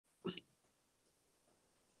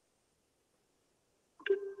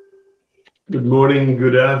Good morning,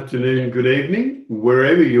 good afternoon, good evening,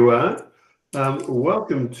 wherever you are.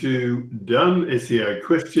 Welcome to Dumb SEO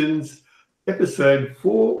Questions, episode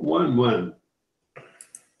 411.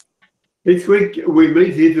 Each week we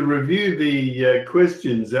meet here to review the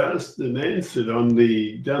questions asked and answered on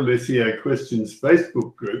the Dumb SEO Questions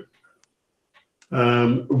Facebook group.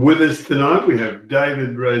 With us tonight we have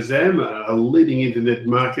David Rosam, a leading internet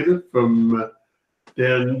marketer from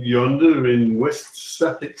down yonder in West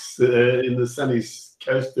Sussex, in the sunny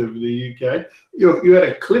coast of the UK. You had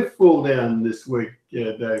a cliff fall down this week,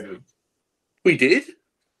 David. We did.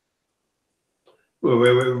 Well, we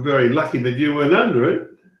were very lucky that you weren't under it.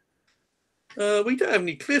 We don't have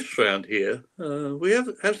any cliffs around here. We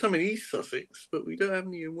have some in East Sussex, but we don't have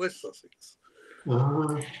any in West Sussex.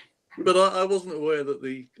 But I wasn't aware that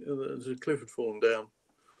the cliff had fallen down.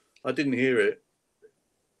 I didn't hear it.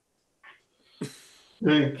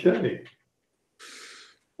 Okay.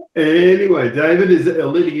 Anyway, David is a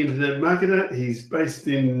leading internet marketer. He's based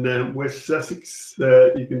in West Sussex.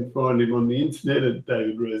 You can find him on the internet at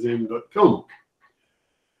davidrosam.com.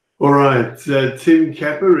 All right, Tim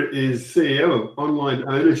Capper is CEO of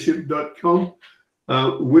onlineownership.com,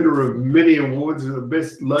 winner of many awards for the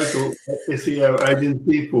best local SEO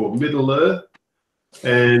agency for Middle Earth.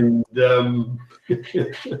 And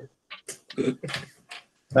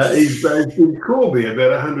he's based in Corby,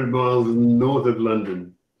 about 100 miles north of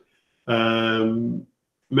London.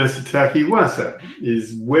 Masataki Wasa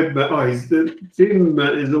is Tim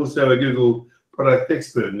is also a Google product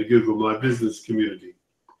expert in the Google My Business community.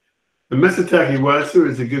 And Masataki Wasa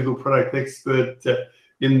is a Google product expert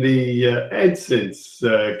in the AdSense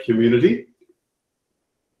community.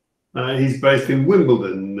 He's based in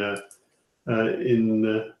Wimbledon,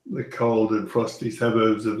 in the cold and frosty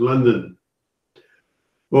suburbs of London.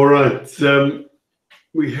 All right,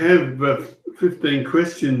 we have 15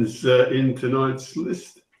 questions in tonight's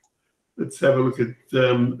list. Let's have a look at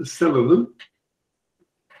some of them.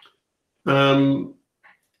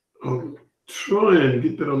 I'll try and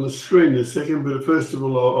get that on the screen in a second, but first of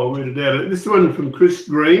all, I'll read it out. This one from Chris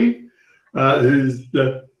Green, who's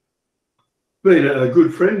been a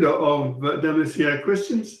good friend of Dumb SEO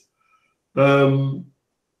Questions.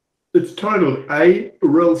 It's titled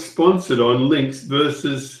rel sponsored on links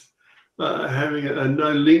versus having a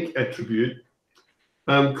no link attribute.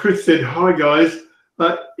 Chris said, "Hi guys,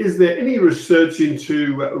 is there any research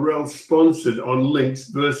into rel sponsored on links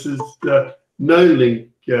versus no link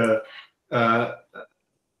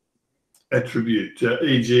attribute,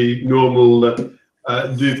 e.g. normal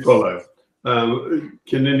do follow?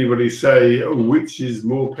 Can anybody say which is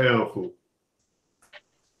more powerful?"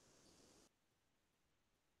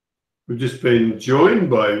 We've just been joined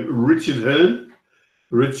by Richard Hearn.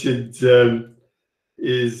 Richard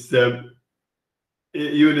is you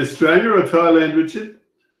in Australia or Thailand, Richard?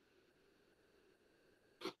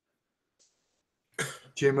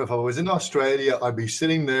 Jim, if I was in Australia, I'd be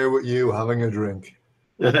sitting there with you having a drink.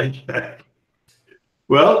 Okay.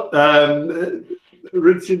 Well,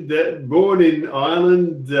 Richard, born in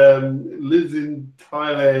Ireland, lives in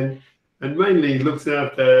Thailand, and mainly looks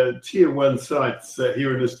after tier 1 sites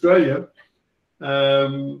here in Australia.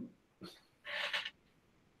 And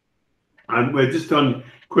we're just on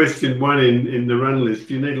question 1 in the run list.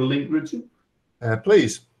 Do you need a link, Richard?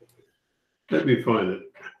 Please. Let me find it.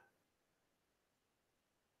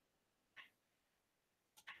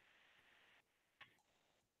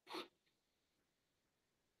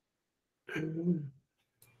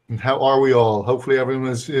 And how are we all? Hopefully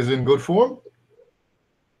everyone is in good form.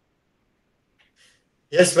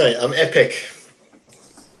 Yes, mate, I'm epic.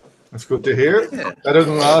 That's good to hear. Better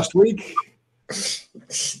than last week.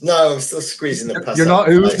 No, I'm still squeezing the pus. You're not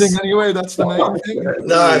oozing anyway. That's the main thing.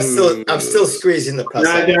 No, I'm still squeezing the pus.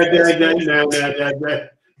 No.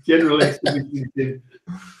 General exhibition.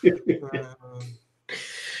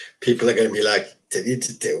 People are going to be like,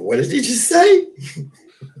 what did he just say?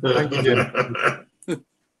 Thank you, Jim.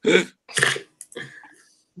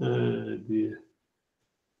 Oh, dear.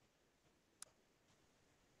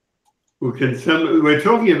 We're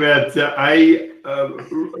talking about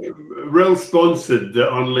rel sponsored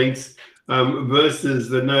on links versus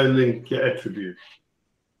the no link attribute.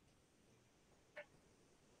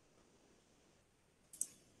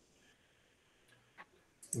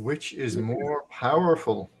 Which is more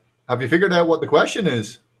powerful? Have you figured out what the question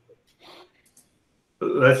is?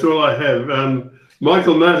 That's all I have.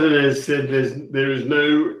 Michael Martinez said there is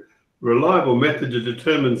no reliable method to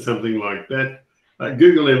determine something like that.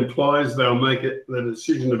 Google implies they'll make the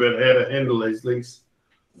decision about how to handle these links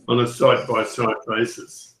on a site-by-site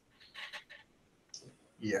basis.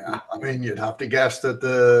 Yeah, I mean, you'd have to guess that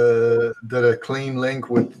a clean link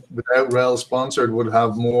without rel sponsored would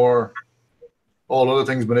have more. All other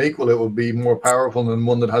things being equal, it would be more powerful than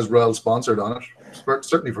one that has rel sponsored on it.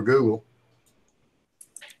 Certainly for Google,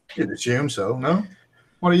 you'd assume so. No,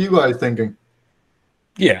 what are you guys thinking?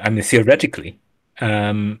 Yeah, I mean, theoretically,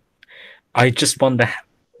 I just wonder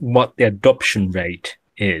what the adoption rate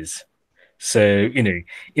is. So, in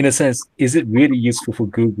a sense, is it really useful for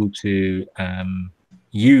Google to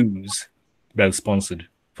use rel-sponsored,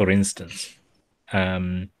 for instance,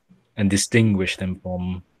 and distinguish them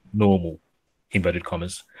from normal, inverted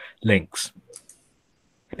commas, links?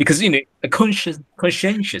 Because, a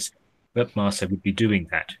conscientious webmaster would be doing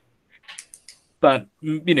that. But,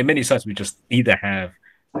 many sites would just either have,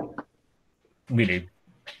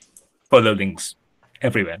 follow links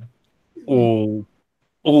everywhere, or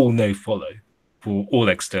all no follow for all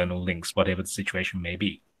external links, whatever the situation may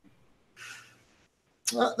be.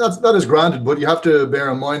 That is granted, but you have to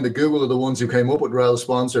bear in mind that Google are the ones who came up with rel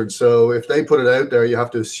sponsored. So if they put it out there, you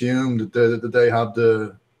have to assume that they have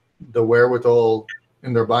the wherewithal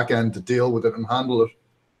in their back end to deal with it and handle it.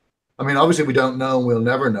 I mean, obviously we don't know and we'll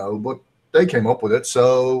never know, but they came up with it.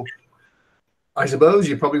 So I suppose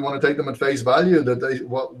you probably want to take them at face value that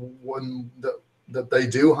they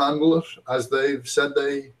do handle it as they've said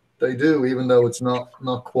they do, even though it's not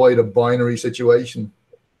quite a binary situation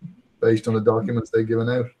based on the documents they've given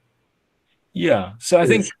out. Yeah. So I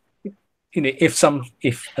think if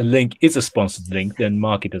a link is a sponsored link, then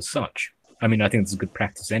mark it as such. I mean, I think it's a good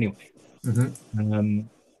practice anyway. Mm-hmm.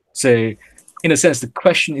 So in a sense, the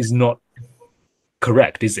question is not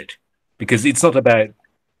correct, is it? Because it's not about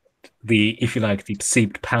the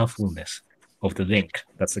perceived powerfulness of the link.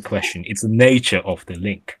 That's the question. It's the nature of the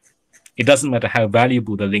link. It doesn't matter how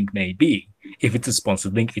valuable the link may be. If it's a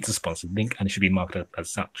sponsored link, it's a sponsored link, and it should be marked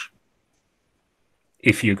as such.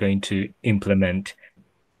 If you're going to implement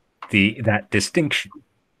that distinction.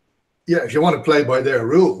 Yeah, if you want to play by their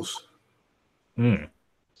rules. Mm.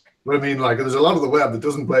 But I mean, like, there's a lot of the web that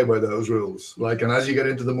doesn't play by those rules. Like, and as you get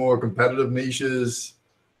into the more competitive niches,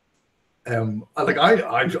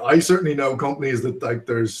 I certainly know companies that like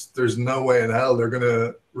there's no way in hell they're going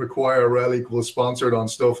to require rel equals sponsored on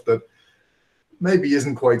stuff that maybe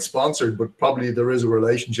isn't quite sponsored, but probably there is a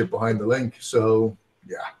relationship behind the link. So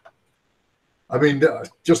yeah, I mean,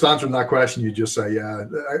 just answering that question, you just say, yeah,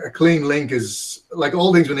 a clean link is like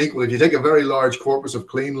all things being equal. If you take a very large corpus of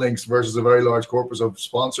clean links versus a very large corpus of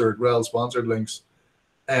rel sponsored links,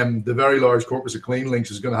 the very large corpus of clean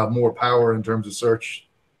links is going to have more power in terms of search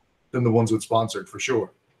than the ones with sponsored, for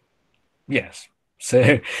sure. Yes.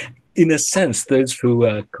 So in a sense, those who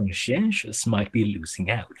are conscientious might be losing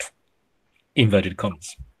out. Inverted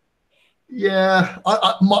commas. Yeah,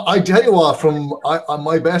 I tell you what, from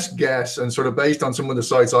my best guess, and sort of based on some of the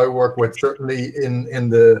sites I work with, certainly in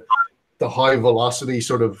the high velocity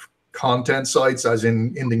sort of content sites, as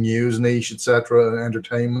in the news niche, etc.,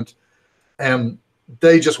 entertainment,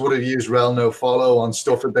 they just would have used rel no follow on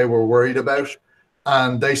stuff that they were worried about,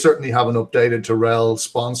 and they certainly haven't updated to rel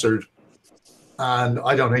sponsored. And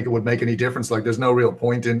I don't think it would make any difference. Like, there's no real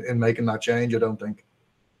point in making that change, I don't think.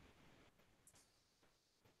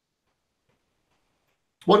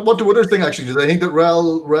 What do others think, actually? Do they think that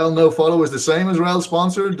rel no follow is the same as rel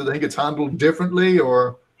sponsored? Do they think it's handled differently,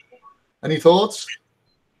 or any thoughts?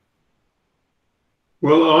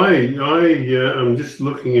 Well, I'm just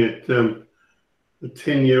looking at the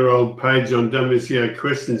 10-year-old page on SEO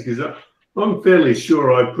Questions, because I'm fairly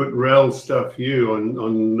sure I put rel stuff you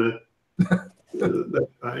on that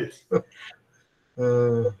page.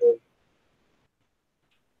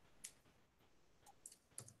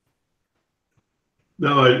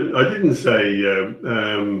 No, I didn't say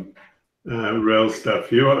rel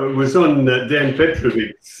stuff you. It was on Dan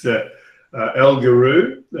Petrovic's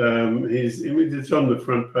Algoroo. His image, it's on the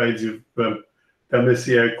front page of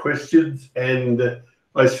SEO Questions, and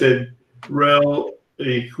I said rel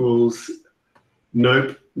equals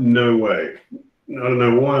nope, no way. I don't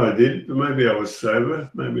know why I did, but maybe I was sober,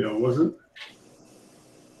 maybe I wasn't.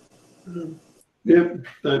 Don't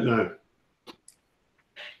know.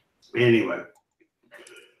 Anyway.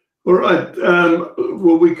 All right.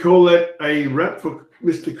 Will we call that a wrap for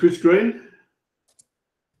Mr. Chris Green?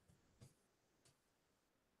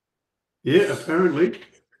 Yeah, apparently.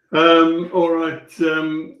 All right.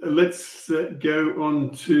 Let's go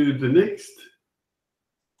on to the next.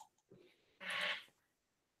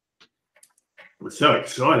 I'm so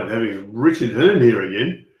excited having Richard Hearn here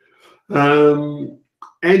again.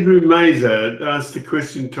 Andrew Mazer asked a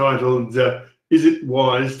question titled, is it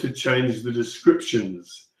wise to change the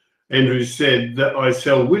descriptions? Andrew said that I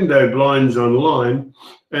sell window blinds online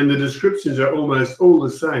and the descriptions are almost all the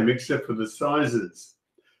same except for the sizes.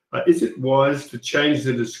 Is it wise to change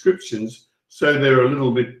the descriptions so they're a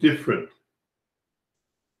little bit different?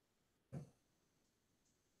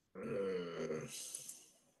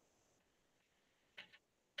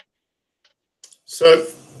 So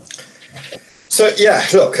yeah,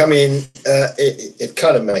 look, I mean, it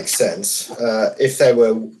kind of makes sense if they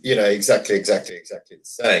were, you know, exactly the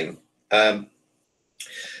same.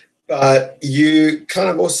 But you kind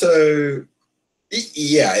of also,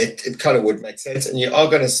 yeah, it kind of would make sense, and you are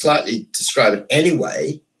going to slightly describe it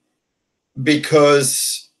anyway,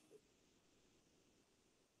 because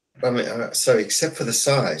I mean, so except for the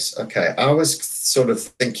size, okay, I was sort of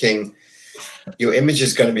thinking your image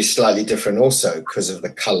is going to be slightly different also because of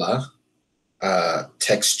the color.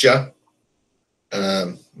 Texture,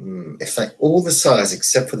 in fact, all the size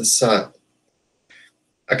except for the size.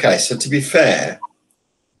 Okay, so to be fair,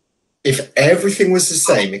 if everything was the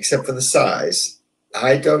same except for the size,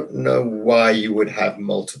 I don't know why you would have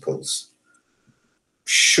multiples.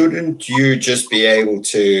 Shouldn't you just be able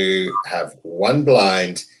to have one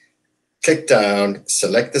blind, click down,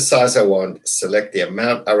 select the size I want, select the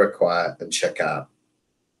amount I require, and check out?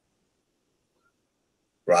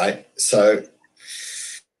 Right? So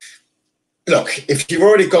look, if you've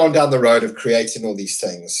already gone down the road of creating all these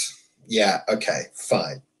things, yeah, okay,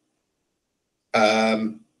 fine.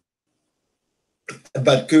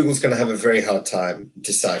 But Google's going to have a very hard time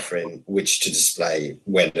deciphering which to display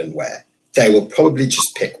when and where. They will probably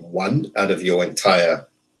just pick one out of your entire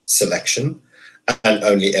selection and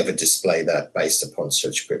only ever display that based upon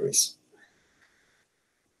search queries.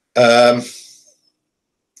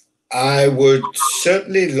 I would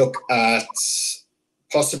certainly look at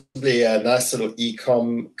possibly a nice little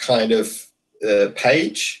e-com kind of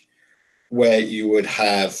page where you would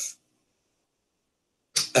have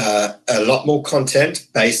a lot more content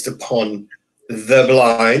based upon the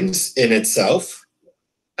blinds in itself,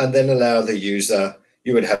 and then allow the user,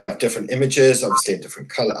 you would have different images, obviously in different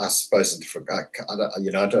color, I suppose in different,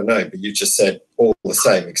 I don't know, but you just said all the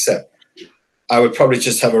same, except I would probably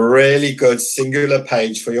just have a really good singular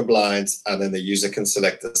page for your blinds, and then the user can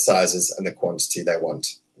select the sizes and the quantity they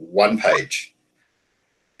want. One page.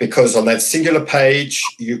 Because on that singular page,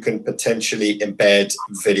 you can potentially embed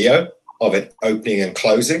video of it opening and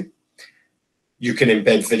closing. You can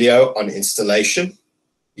embed video on installation.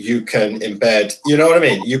 You can embed, you know what I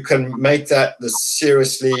mean? You can make that the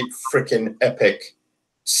seriously freaking epic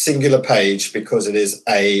singular page because it is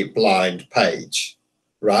a blind page,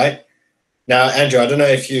 right? Now, Andrew, I don't know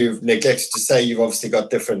if you've neglected to say you've obviously got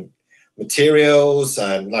different materials,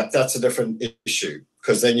 and like that's a different issue,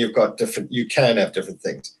 because then you've got different, you can have different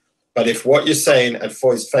things. But if what you're saying at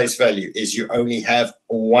face value is you only have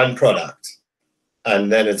one product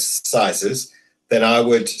and then it's sizes, then I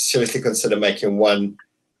would seriously consider making one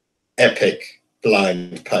epic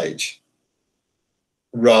blind page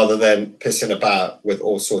rather than pissing about with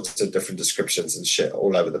all sorts of different descriptions and shit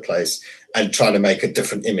all over the place and trying to make a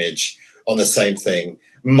different image on the same thing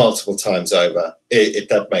multiple times over.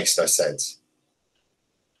 That makes no sense.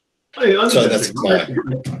 Hey, I So think that's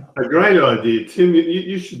a great idea, Tim.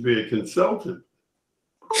 You should be a consultant.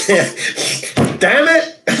 Damn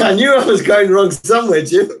it! I knew I was going wrong somewhere,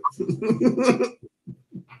 Jim.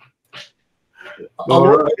 I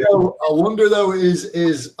wonder though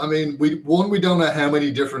is I mean, we don't know how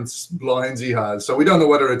many different blinds he has, so we don't know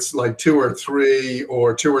whether it's like 2 or 3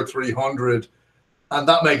 or 2 or 300, and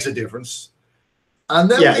that makes a difference. And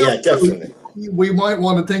then definitely we might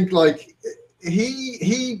want to think like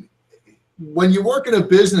he when you work in a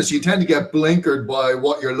business, you tend to get blinkered by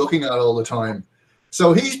what you're looking at all the time.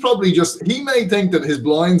 So he's probably he may think that his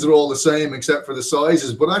blinds are all the same except for the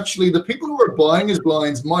sizes, but actually the people who are buying his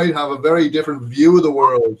blinds might have a very different view of the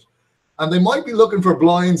world. And they might be looking for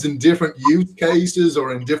blinds in different use cases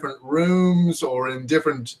or in different rooms or in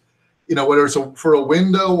different, you know, whether it's for a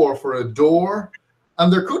window or for a door.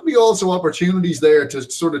 And there could be also opportunities there to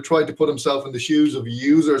sort of try to put himself in the shoes of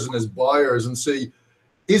users and his buyers and see,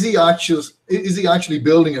 is he actually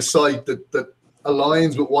building a site that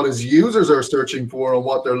aligns with what his users are searching for and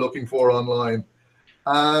what they're looking for online?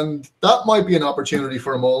 And that might be an opportunity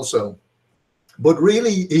for him also. But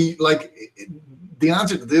really, the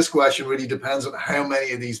answer to this question really depends on how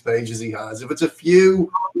many of these pages he has. If it's a few,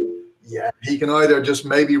 yeah, he can either just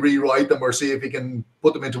maybe rewrite them or see if he can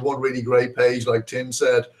put them into one really great page, like Tim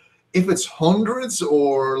said. If it's hundreds,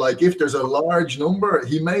 or like if there's a large number,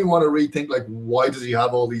 he may want to rethink, like, why does he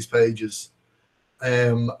have all these pages?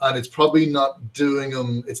 And it's probably not doing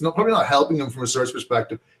him, probably not helping him from a search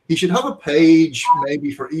perspective. He should have a page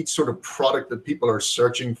maybe for each sort of product that people are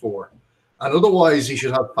searching for. And otherwise, you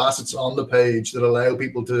should have facets on the page that allow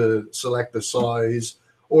people to select the size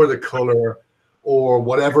or the color or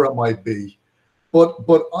whatever it might be. But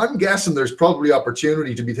I'm guessing there's probably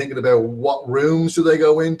opportunity to be thinking about what rooms do they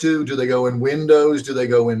go into? Do they go in windows? Do they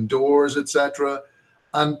go indoors, etc.?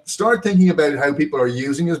 And start thinking about how people are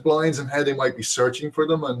using his blinds and how they might be searching for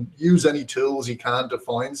them, and use any tools you can to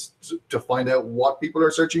find out what people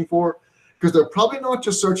are searching for, because they're probably not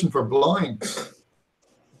just searching for blinds.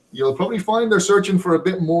 You'll probably find they're searching for a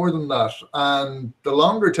bit more than that. And the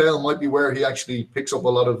longer tail might be where he actually picks up a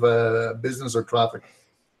lot of business or traffic.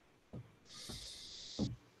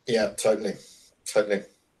 Yeah, totally. Have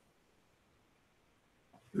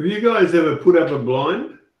you guys ever put up a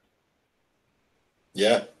blind?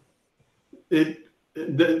 Yeah. Is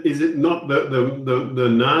it not the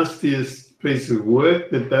nastiest piece of work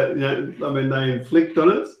that they inflict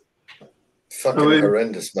on us? Fucking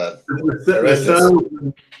horrendous, man.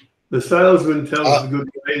 The salesman tells the good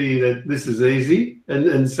lady that this is easy,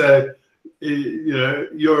 and so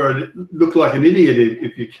you look like an idiot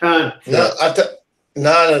if you can't. No,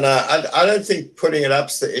 I don't think putting it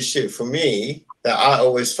up's the issue for me. That I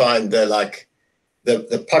always find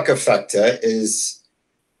the pucker factor is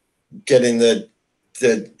getting the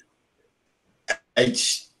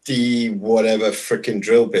HD whatever freaking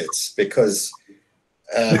drill bits, because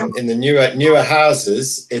in the newer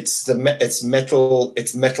houses it's metal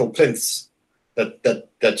plinths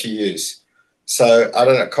that you use. So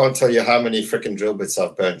I can't tell you how many freaking drill bits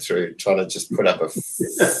I've burned through trying to just put up a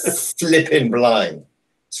flipping blind.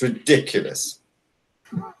 It's ridiculous.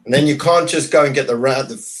 And then you can't just go and get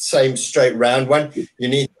the same straight round one. You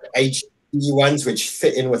need HD ones which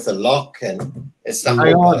fit in with the lock, and it's not.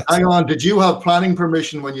 Hang on. Did you have planning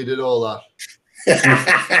permission when you did all that?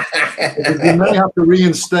 You may have to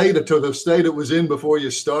reinstate it to the state it was in before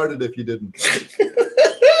you started if you didn't.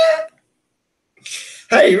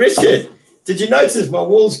 Hey, Richard, did you notice my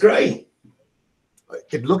wall's grey?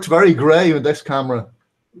 It looks very grey with this camera.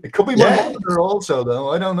 It could be my monitor also, though.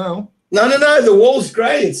 I don't know. No. The wall's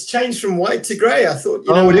grey. It's changed from white to grey. I thought.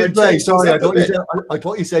 It is grey. Sorry, I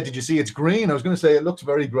thought you said. Did you see it's green? I was going to say it looks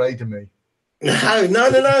very grey to me. No.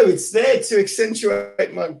 It's there to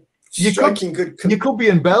accentuate my striking good. You could be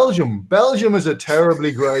in Belgium. Belgium is a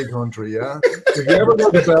terribly grey country. Yeah. If you ever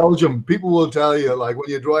go to Belgium, people will tell you, like, when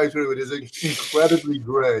you drive through, it is incredibly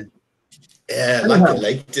grey. Yeah, like the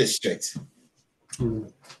Lake District.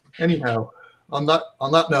 Anyhow, on that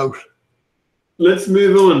note, let's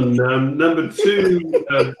move on. Number 2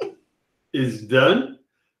 is done,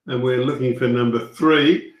 and we're looking for number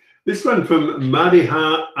 3. This one from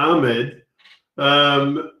Madiha Ahmed.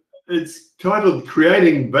 It's titled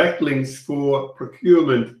 "Creating Backlinks for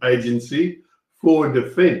Procurement Agency for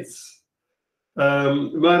Defence."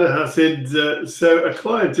 Madiha said, so a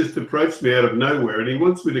client just approached me out of nowhere, and he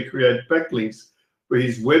wants me to create backlinks for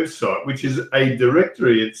his website, which is a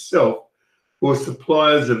directory itself for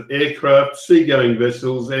suppliers of aircraft, seagoing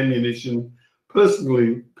vessels, ammunition,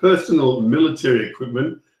 personal military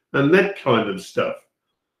equipment, and that kind of stuff.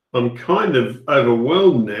 I'm kind of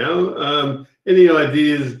overwhelmed now. Any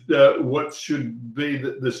ideas what should be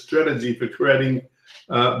the strategy for creating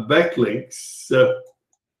backlinks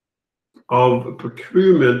of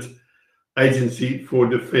procurement agency for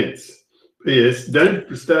defence? P.S.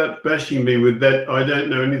 Don't start bashing me with that. I don't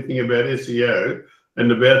know anything about SEO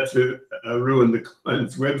and about to ruin the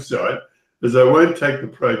client's website, as I won't take the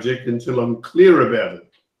project until I'm clear about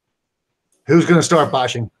it. Who's going to start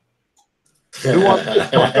bashing? Who wants to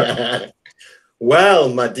start? Well,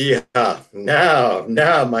 Madiha,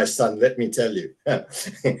 now, my son, let me tell you.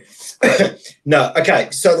 No, okay.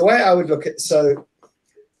 So the way I would look at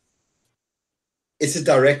it's a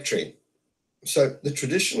directory. So the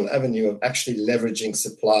traditional avenue of actually leveraging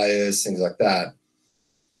suppliers, things like that,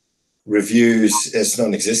 reviews is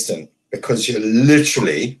non-existent, because you're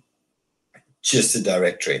literally just a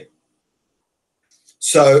directory.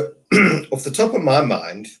 So off the top of my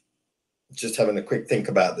mind, just having a quick think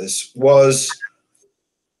about this, was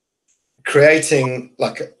creating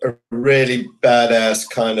like a really badass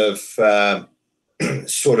kind of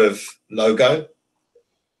sort of logo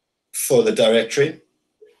for the directory.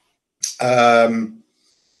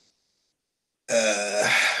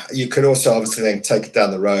 You could also obviously then take it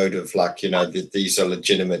down the road of, like, these are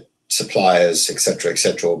legitimate suppliers, et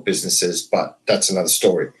cetera, or businesses, but that's another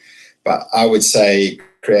story. But I would say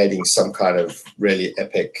creating some kind of really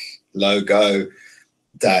epic logo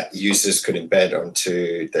that users could embed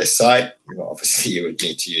onto their site. Obviously, you would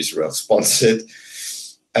need to use Rel sponsored.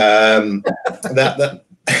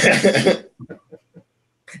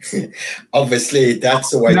 Obviously,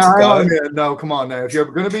 that's the way No, to go. no, come on now. If you're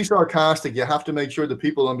going to be sarcastic, you have to make sure that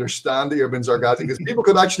people understand that you're being sarcastic, because people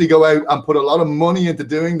could actually go out and put a lot of money into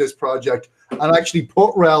doing this project and actually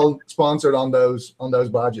put REL sponsored on those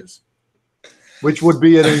badges, which would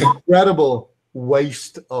be an incredible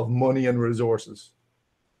waste of money and resources.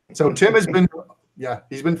 So Tim has been,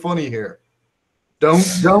 he's been funny here.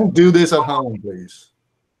 Don't do this at home, please.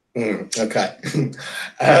 Okay.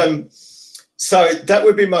 So that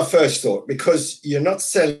would be my first thought, because you're not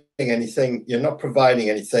selling anything, you're not providing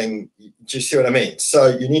anything. Do you see what I mean? So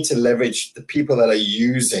you need to leverage the people that are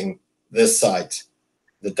using this site,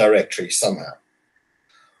 the directory, somehow.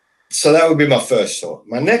 So that would be my first thought.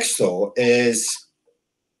 My next thought is,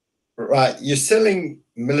 right, you're selling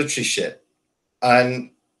military shit,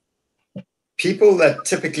 and people that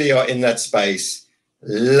typically are in that space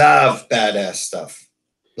love badass stuff.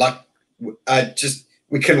 Like,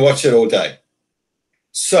 we can watch it all day.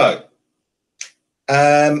 So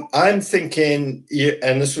I'm thinking,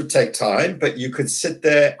 and this would take time, but you could sit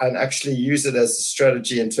there and actually use it as a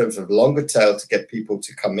strategy in terms of longer tail to get people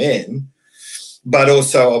to come in. But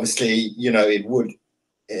also, obviously, it would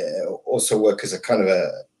also work as a kind of a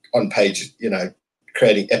on-page,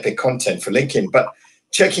 creating epic content for LinkedIn. But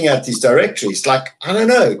checking out these directories, like, I don't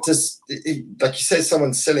know, just like you say,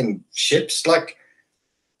 someone's selling ships, like,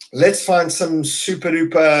 let's find some super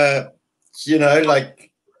duper,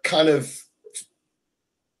 like kind of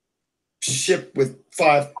ship with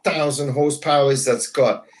 5,000 horsepower that's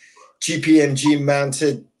got GPMG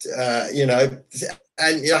mounted, and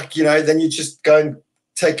then you just go and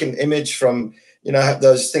take an image from,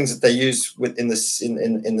 those things that they use in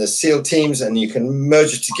the SEAL teams, and you can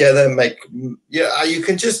merge it together and make, you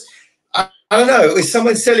can just, I don't know, is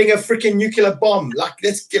someone selling a freaking nuclear bomb? Like,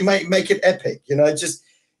 let's make it epic, just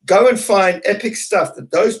go and find epic stuff that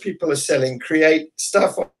those people are selling, create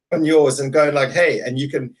stuff on yours, and go like, hey, and you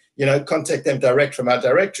can, contact them direct from our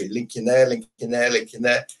directory, link in there, link in there, link in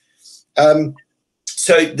there.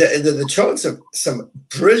 So the chance of some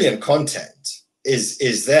brilliant content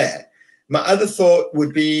is there. My other thought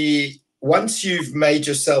would be, once you've made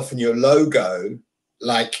yourself and your logo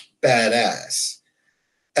like badass,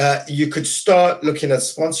 you could start looking at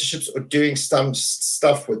sponsorships or doing some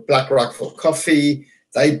stuff with Black Rifle Coffee.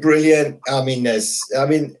 They're brilliant. I mean,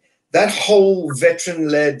 that whole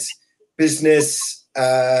veteran-led business,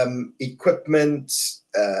 equipment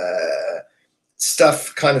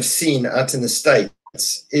stuff kind of scene out in the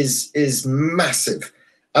States is massive.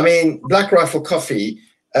 I mean, Black Rifle Coffee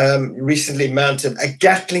recently mounted a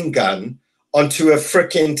Gatling gun onto a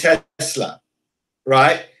freaking Tesla,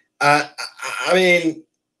 right? I mean,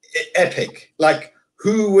 epic. Like,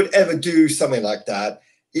 who would ever do something like that?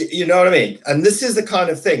 You know what I mean? And this is the kind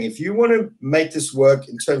of thing, if you want to make this work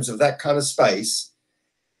in terms of that kind of space,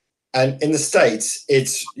 and in the States,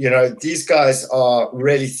 it's, these guys are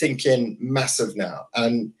really thinking massive now.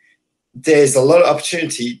 And there's a lot of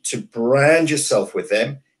opportunity to brand yourself with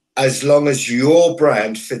them, as long as your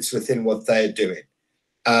brand fits within what they're doing.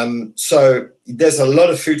 So there's a lot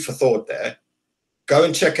of food for thought there. Go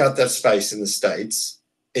and check out that space in the States.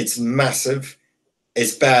 It's massive.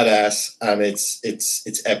 It's badass, and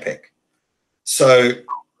it's epic. So,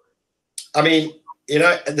 I mean,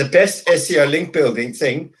 the best SEO link building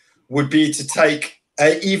thing would be to take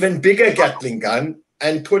an even bigger Gatling gun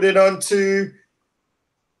and put it onto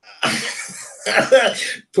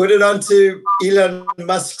Elon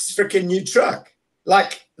Musk's freaking new truck.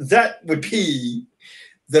 Like, that would be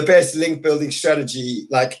the best link building strategy,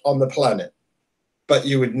 like, on the planet. But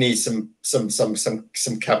you would need some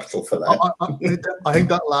capital for that. I think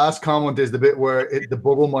that last comment is the bit where the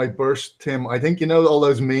bubble might burst, Tim. I think all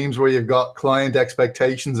those memes where you've got client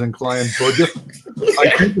expectations and client budget. I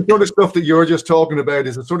think the sort of stuff that you're just talking about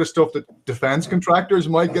is the sort of stuff that defense contractors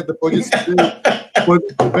might get the budgets to do.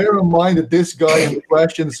 But bear in mind that this guy in the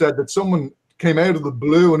question said that someone came out of the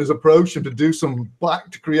blue and has approached him to do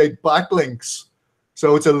to create backlinks.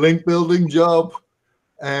 So it's a link building job.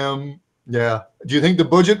 Yeah. Do you think the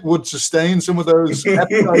budget would sustain some of those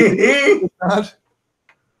epic ideas?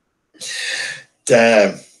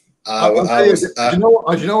 Damn. You know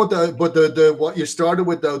what? What you started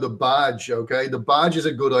with, though, the badge. Okay, the badge is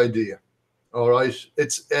a good idea. All right,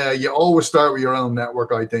 it's you always start with your own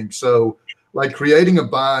network, I think. So, like, creating a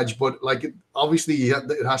badge, but like, obviously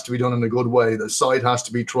it has to be done in a good way. The site has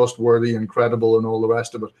to be trustworthy and credible and all the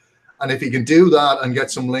rest of it. And if he can do that and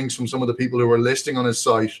get some links from some of the people who are listing on his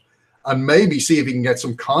site, and maybe see if he can get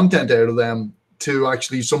some content out of them to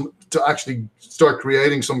actually start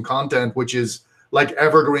creating some content which is like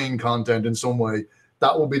evergreen content in some way,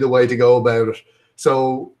 that will be the way to go about it.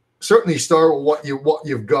 So certainly start with what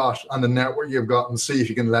you've got and the network you've got, and see if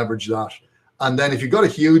you can leverage that. And then if you've got a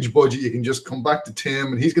huge budget, you can just come back to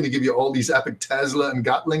Tim, and he's going to give you all these epic Tesla and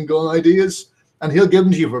Gatling gun ideas, and he'll give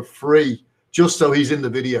them to you for free, just so he's in the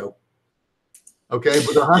video. Okay,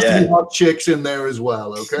 but there has to be hot chicks in there as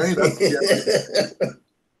well. Okay,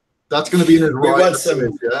 that's going to be in his We right. want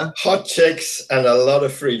some hot chicks and a lot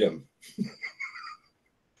of freedom.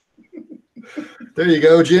 There you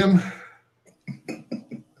go, Jim.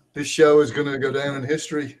 This show is going to go down in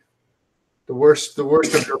history. The worst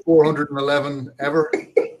of your 411 ever.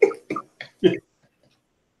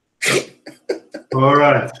 All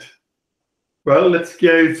right. Well, let's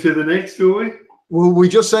go to the next story. Well, we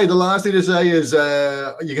just say the last thing to say is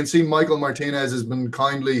you can see Michael Martinez has been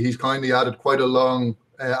he's kindly added quite a long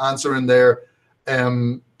answer in there.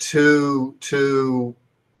 To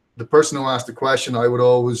the person who asked the question, I would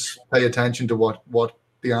always pay attention to what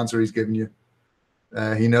the answer he's giving you.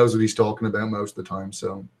 He knows what he's talking about most of the time.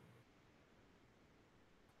 So.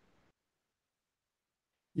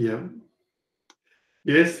 Yeah.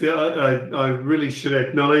 Yes, I really should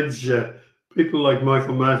acknowledge people like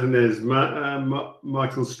Michael Martinez,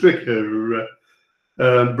 Michael Stricker,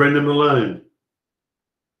 Brendan Malone,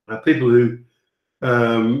 people who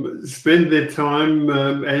spend their time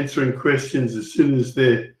answering questions as soon as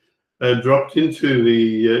they're dropped into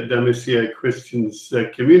the SEO Questions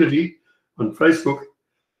community on Facebook.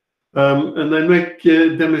 And they make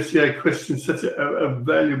SEO Questions such a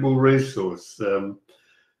valuable resource.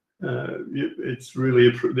 It's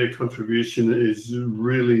really their contribution is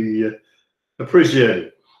really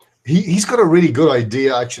appreciated. He's got a really good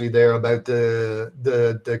idea actually there about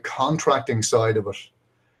the contracting side of it.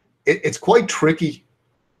 It's quite tricky,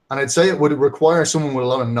 and I'd say it would require someone with a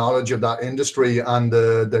lot of knowledge of that industry and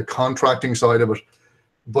the contracting side of it.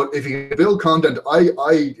 But if you build content,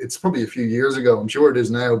 it's probably a few years ago, I'm sure it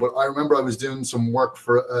is now, but I remember I was doing some work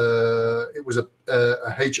for it was a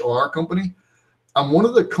HR company. And one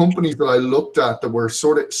of the companies that I looked at that were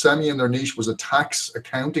sort of semi in their niche was a tax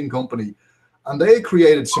accounting company. And they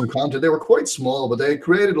created some content. They were quite small, but they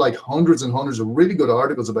created like hundreds and hundreds of really good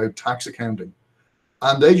articles about tax accounting.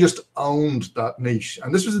 And they just owned that niche.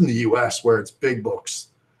 And this was in the US where it's big bucks.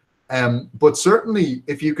 But certainly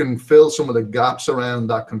if you can fill some of the gaps around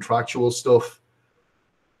that contractual stuff,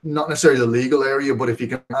 not necessarily the legal area, but if you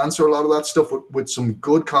can answer a lot of that stuff with some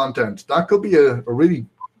good content, that could be a really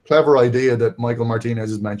clever idea that Michael Martinez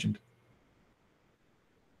has mentioned.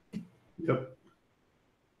 Yep.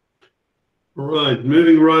 All right,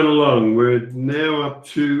 moving right along. We're now up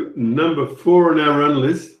to number 4 on our run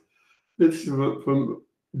list. This is from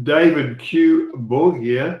David Q.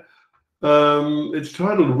 Borgia. It's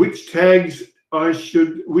titled "Which tags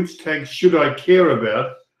should I care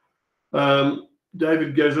about?"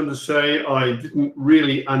 David goes on to say, "I didn't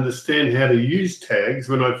really understand how to use tags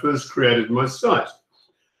when I first created my site.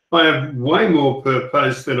 I have way more per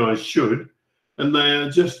post than I should, and they are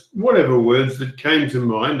just whatever words that came to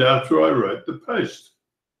mind after I wrote the post."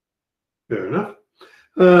 Fair enough.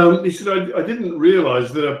 He said, I didn't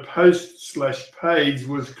realize that a post/page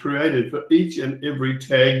was created for each and every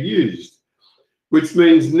tag used, which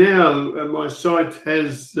means now my site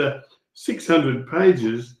has 600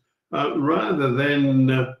 pages rather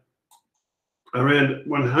than around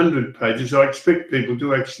 100 pages I expect people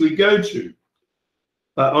to actually go to.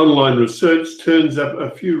 Online research turns up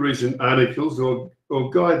a few recent articles or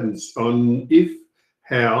guidance on if,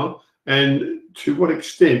 how, and to what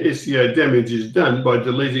extent SEO damage is done by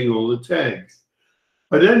deleting all the tags.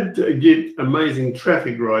 I don't get amazing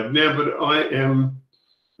traffic right now, but I am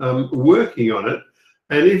working on it.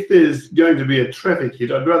 And if there's going to be a traffic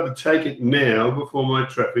hit, I'd rather take it now before my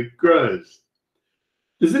traffic grows.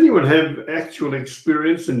 Does anyone have actual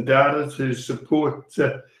experience and data to support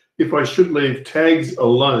if I should leave tags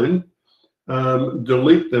alone,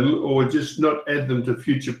 delete them, or just not add them to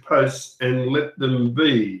future posts and let them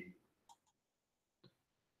be?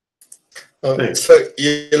 So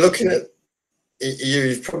you're looking at,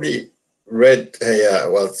 you've probably read,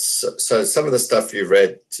 so some of the stuff you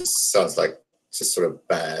read just sounds like just sort of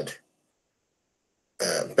bad,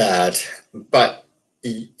 but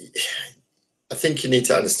I think you need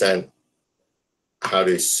to understand how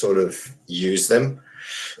to sort of use them.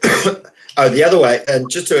 The other way, and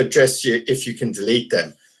just to address you, if you can delete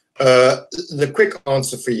them, the quick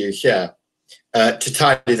answer for you here, to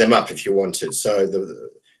tidy them up if you want to. So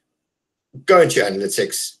go into your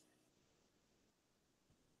analytics,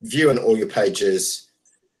 view on all your pages,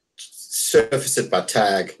 surface it by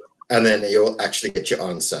tag, and then you'll actually get your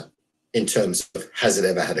answer in terms of has it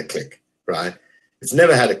ever had a click, right? It's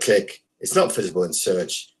never had a click. It's not visible in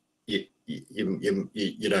search.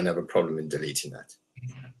 you don't have a problem in deleting that.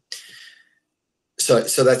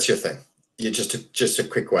 So that's your thing. You're just a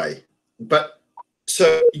quick way. But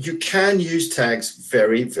so you can use tags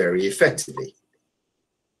very, very effectively.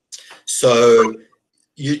 So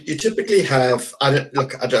you typically have, I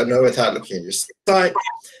don't know without looking at your site,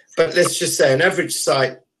 but let's just say an average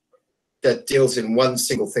site that deals in one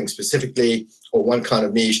single thing specifically, or one kind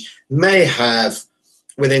of niche, may have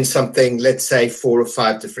within something, let's say 4 or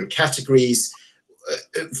 5 different categories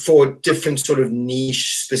for different sort of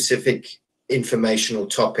niche specific informational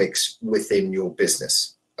topics within your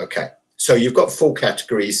business. Okay, so you've got 4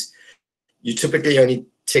 categories. You typically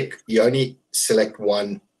only select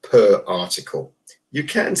one per article. You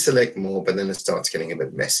can select more, but then it starts getting a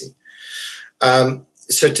bit messy.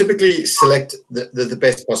 So typically select the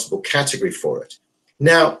best possible category for it.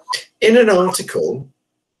 Now, in an article,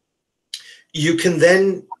 you can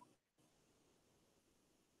then,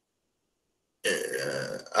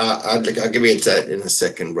 I'll give you that in a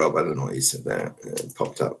second, Rob. I don't know what you said there. It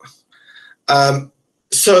popped up.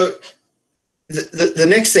 So the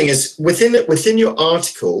next thing is within your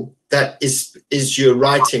article that is your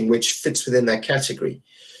writing, which fits within that category,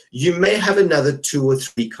 you may have another 2 or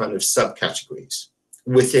 3 kind of subcategories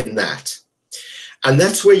within that. And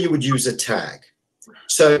that's where you would use a tag.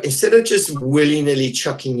 So instead of just willy-nilly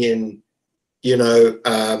chucking in, you know,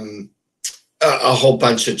 a whole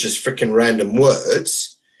bunch of just freaking random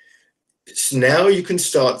words, so now you can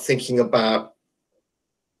start thinking about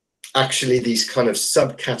actually these kind of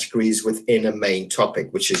subcategories within a main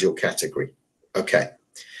topic, which is your category. Okay.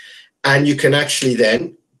 And you can actually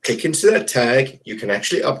then click into that tag. You can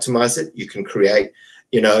actually optimize it. You can create,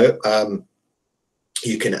 you know,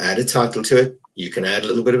 you can add a title to it. You can add a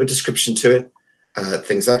little bit of a description to it,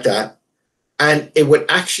 things like that. And it would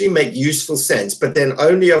actually make useful sense, but then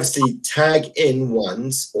only obviously tag in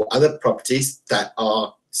ones or other properties that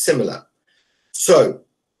are similar. So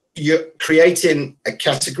you're creating a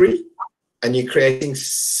category and you're creating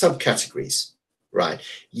subcategories, right?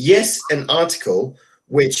 Yes, an article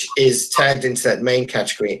which is tagged into that main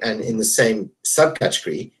category and in the same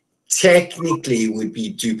subcategory technically would be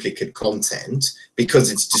duplicate content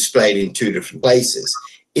because it's displayed in 2 different places.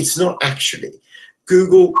 It's not actually.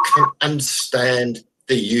 Google can understand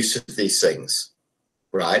the use of these things,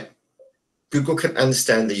 right? Google can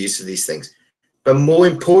understand the use of these things. But more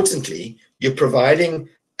importantly, you're providing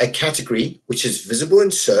a category which is visible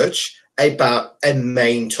in search about a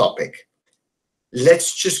main topic.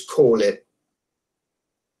 Let's just call it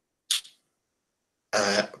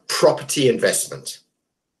property investment,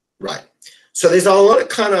 right? So there's a lot of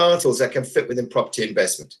kind of articles that can fit within property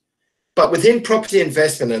investment. But within property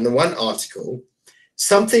investment in the one article,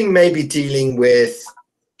 something may be dealing with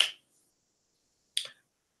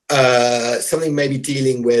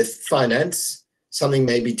finance, something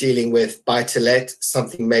may be dealing with buy-to-let,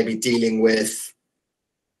 something may be dealing with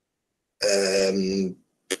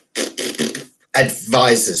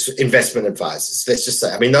advisors, investment advisors, let's just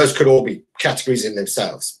say. I mean, those could all be categories in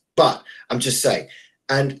themselves, but I'm just saying.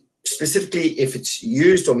 And specifically, if it's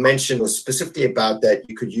used or mentioned or specifically about that,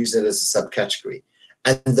 you could use it as a subcategory.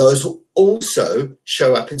 And those will also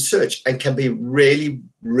show up in search and can be really,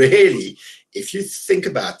 really, if you think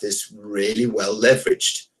about this, really well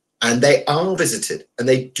leveraged. And they are visited and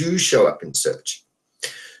they do show up in search.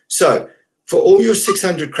 So for all your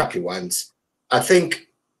 600 crappy ones, I think,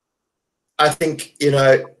 you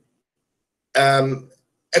know,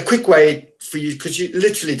 a quick way for you, because you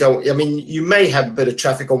literally don't, I mean, you may have a bit of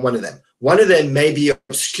traffic on one of them. One of them may be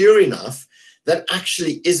obscure enough that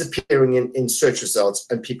actually is appearing in search results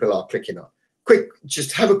and people are clicking on.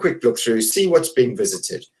 Just have a quick look through, see what's being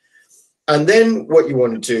visited. And then what you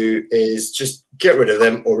want to do is just get rid of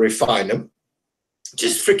them or refine them.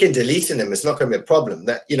 Just freaking deleting them is not going to be a problem.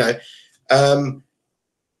 That, you know,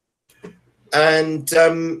 and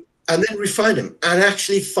then refine them and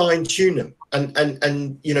actually fine tune them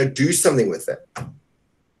and you know, do something with them.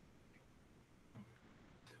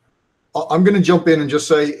 I'm going to jump in and just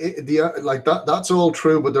say that's all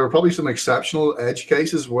true, but there are probably some exceptional edge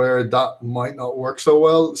cases where that might not work so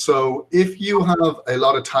well. So if you have a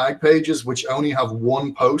lot of tag pages which only have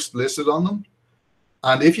one post listed on them,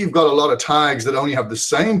 and if you've got a lot of tags that only have the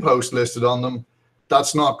same post listed on them,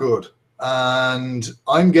 that's not good. And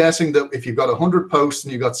I'm guessing that if you've got 100 posts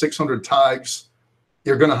and you've got 600 tags,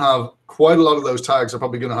 you're going to have quite a lot of those tags are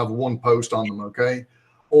probably going to have one post on them, okay?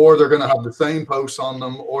 Or they're going to have the same posts on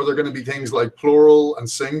them, or they're going to be things like plural and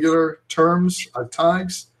singular terms as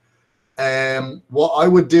tags. What I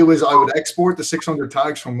would do is I would export the 600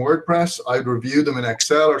 tags from WordPress. I'd review them in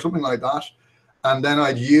Excel or something like that. And then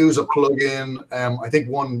I'd use a plugin. I think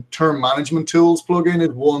one term management tools plugin is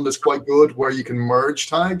one that's quite good, where you can merge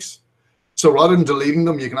tags. So rather than deleting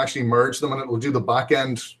them, you can actually merge them, and it will do the back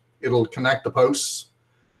end. It'll connect the posts.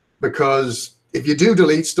 Because if you do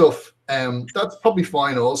delete stuff, that's probably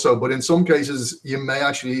fine also. But in some cases, you may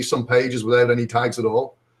actually leave some pages without any tags at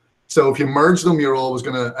all. So if you merge them, you're always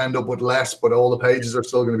going to end up with less, but all the pages are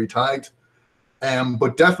still going to be tagged.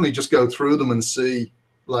 But definitely just go through them and see.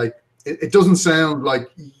 Like, it doesn't sound like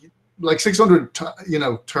 600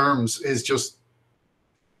 terms is just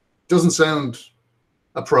doesn't sound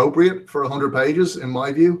appropriate for 100 pages in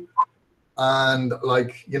my view. And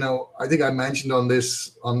like, I think I mentioned on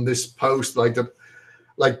this post, like that,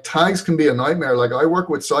 like tags can be a nightmare. Like I work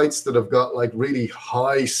with sites that have got like really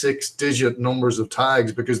high 6-digit numbers of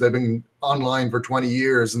tags because they've been online for 20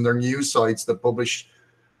 years and they're news sites that publish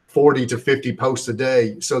 40 to 50 posts a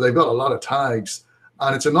day. So they've got a lot of tags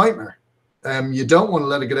and it's a nightmare. You don't want to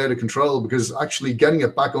let it get out of control, because actually getting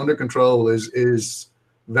it back under control is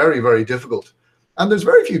very, very difficult. And there's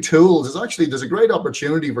very few tools. There's a great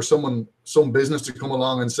opportunity for some business to come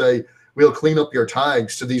along and say, we'll clean up your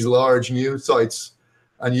tags to these large news sites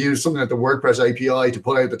and use something like the WordPress API to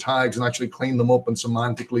pull out the tags and actually clean them up and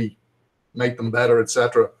semantically make them better,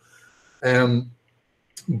 etc.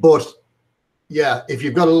 But yeah, if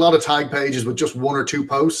you've got a lot of tag pages with just 1 or 2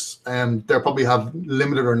 posts, they'll probably have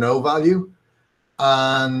limited or no value.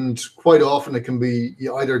 And quite often it can be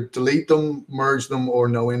you either delete them, merge them, or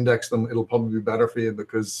no index them. It'll probably be better for you,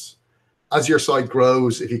 because as your site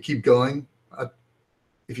grows, if you keep going,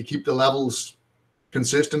 if you keep the levels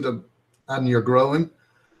consistent and you're growing,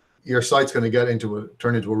 your site's going to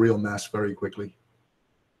turn into a real mess very quickly.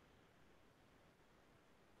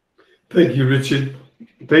 Thank you, Richard.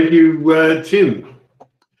 Thank you, Tim.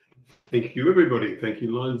 Thank you, everybody. Thank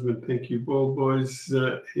you, linesman. Thank you, ball boys.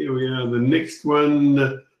 Here we are. The next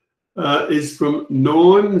one is from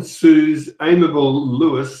Norn Suze Amiable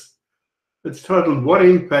Lewis. It's titled, "What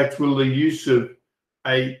impact will the use of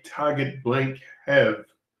a target blank have?"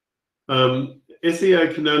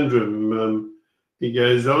 SEO conundrum. He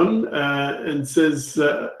goes on and says,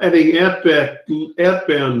 adding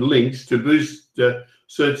outbound links to boost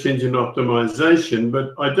search engine optimization,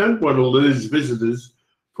 but I don't want to lose visitors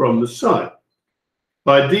from the site.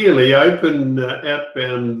 Ideally, open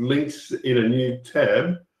outbound links in a new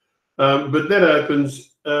tab, but that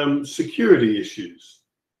opens security issues.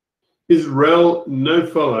 Is rel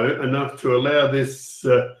nofollow enough to allow this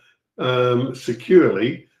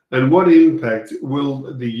securely? And what impact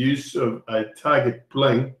will the use of a target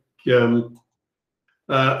blank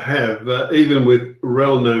have, even with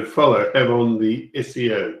rel nofollow, have on the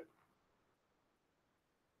SEO?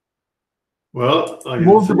 Well,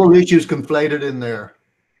 multiple issues conflated in there.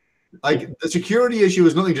 Like the security issue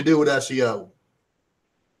has nothing to do with SEO.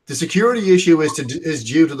 The security issue is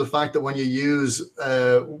due to the fact that when you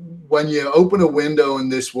open a window in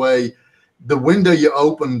this way, the window you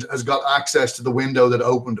opened has got access to the window that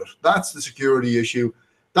opened it. That's the security issue.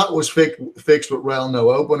 That was fixed with rel no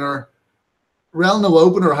opener. Rel no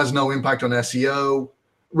opener has no impact on SEO.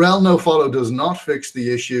 Rel no follow does not fix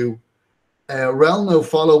the issue. Rel no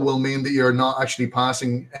follow will mean that you're not actually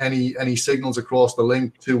passing any signals across the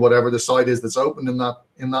link to whatever the site is that's opened in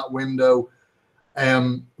that window.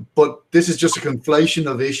 But this is just a conflation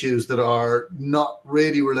of issues that are not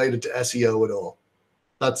really related to SEO at all.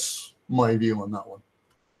 That's my view on that one.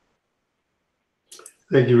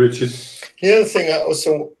 Thank you, Richard. The other thing I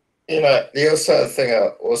also, I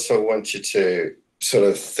also want you to sort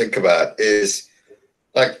of think about is,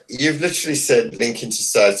 like, you've literally said linking to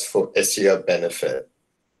sites for SEO benefit.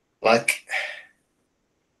 Like,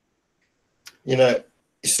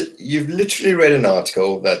 you've literally read an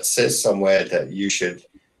article that says somewhere that you should,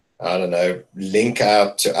 I don't know, link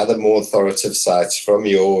out to other more authoritative sites from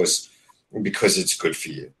yours because it's good for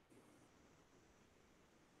you.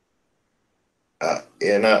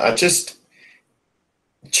 I just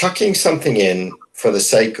chucking something in for the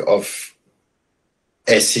sake of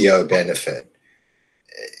SEO benefit.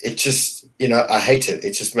 It just, I hate it.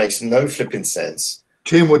 It just makes no flipping sense.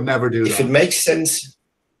 Tim would never do that. If it makes sense.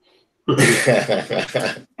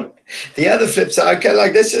 The other flip side, okay,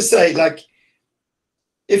 like let's just say, like,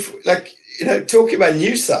 if, like, talking about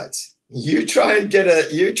news sites, you try and get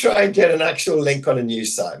an actual link on a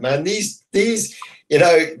news site, man. These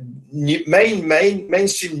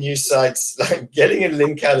mainstream news sites, like getting a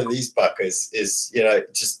link out of these buckers is,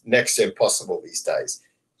 just next to impossible these days.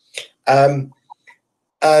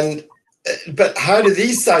 But how do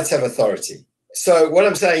these sites have authority? So what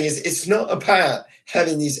I'm saying is, it's not about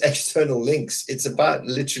having these external links. It's about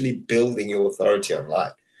literally building your authority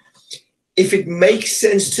online. if it makes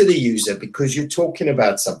sense to the user because you're talking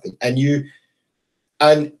about something and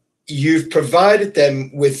you've provided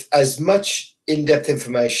them with as much in-depth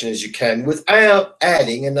information as you can without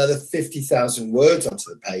adding another 50,000 words onto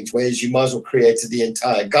the page, whereas you might as well create the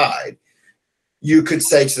entire guide, you could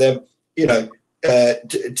say to them, you know,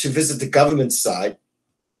 to visit the government site,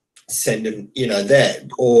 send them, you know, there,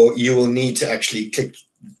 or you will need to actually click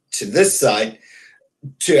to this site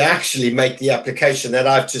to actually make the application that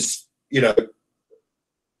I've just, you know,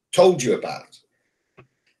 told you about.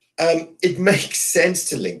 It makes sense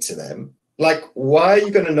to link to them. Like, why are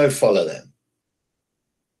you going to no follow them?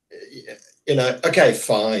 You know, okay,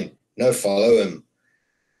 fine, no follow them.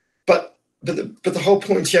 But the whole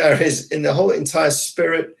point here is, in the whole entire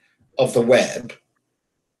spirit of the web,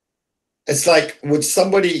 it's like, would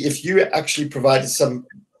somebody, if you actually provided some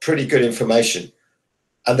pretty good information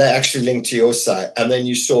and they actually linked to your site and then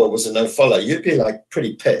you saw it was a no follow, you'd be like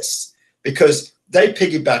pretty pissed, because they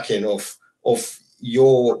piggyback in off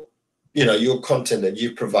your, you know, your content that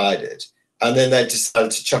you provided, and then they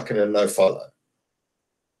decided to chuck in a no follow.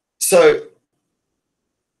 So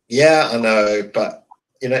yeah, I know, but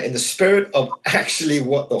you know, in the spirit of actually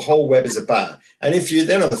what the whole web is about, and if you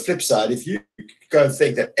then on the flip side, if you go and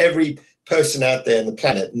think that every person out there on the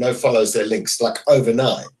planet no follows their links like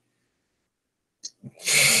overnight,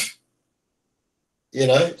 you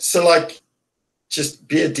know, so like, just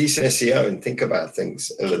be a decent SEO and think about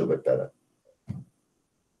things a little bit better.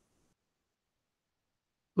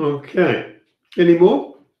 Okay. Any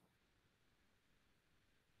more?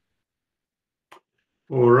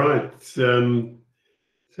 All right. So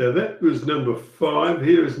that was number 5.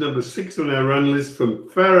 Here is number 6 on our run list from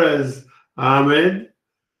Faraz Ahmed.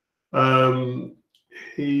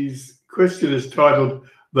 His question is titled,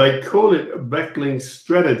 "They call it a backlink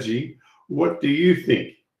strategy. What do you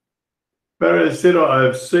think?" Faraz said, "I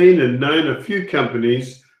have seen and known a few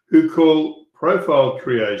companies who call profile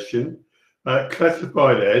creation,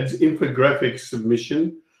 classified ads, infographic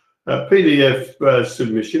submission, PDF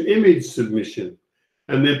submission, image submission,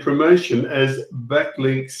 and their promotion as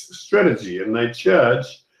backlinks strategy, and they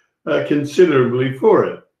charge considerably for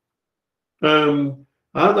it.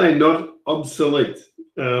 Are they not obsolete?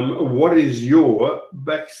 What is your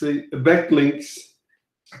backlinks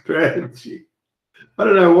strategy?" I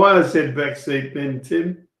don't know why I said backseat then,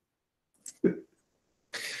 Tim.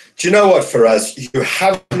 Do you know what, Faraz? You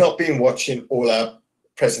have not been watching all our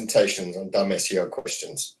presentations on dumb SEO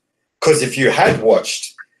questions. Because if you had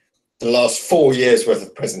watched the last 4 years worth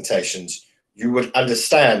of presentations, you would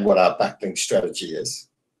understand what our backlink strategy is.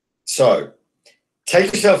 So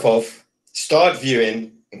take yourself off, start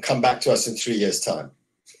viewing, and come back to us in 3 years' time.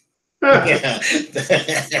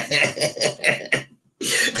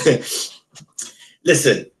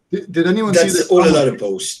 Listen, did anyone that's see the all a load of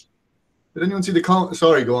bullshit. Did anyone see the comment?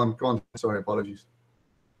 Sorry, go on. Sorry, apologies.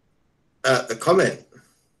 The comment?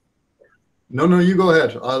 No, you go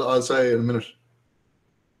ahead. I'll say in a minute.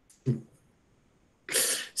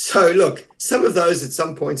 So look, some of those at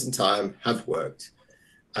some point in time have worked.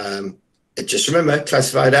 Just remember,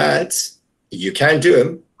 classified ads, you can do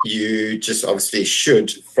them. You just obviously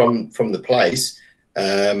should, from the place,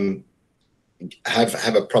 have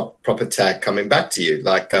a proper tag coming back to you.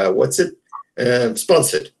 Like, what's it?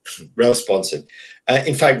 Sponsored, rel sponsored.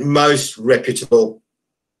 In fact, most reputable,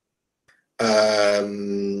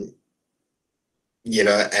 you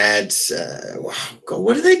know, ads. God,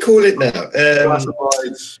 what do they call it now?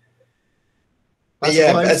 Classifieds.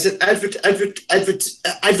 Yeah, as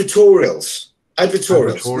advertorials.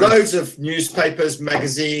 Loads of newspapers,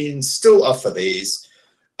 magazines still offer these.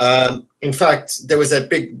 In fact, there was a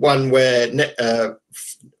big one where Net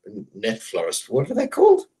Florist, what are they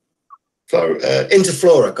called?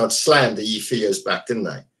 Interflora got slammed a few years back, didn't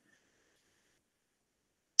they?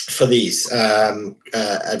 For these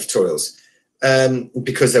advertorials.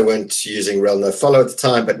 Because they weren't using rel no follow at the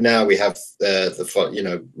time, but now we have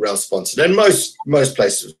the rel sponsored, and most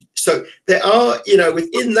places. So there are, you know,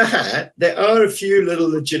 within the hat, there are a few little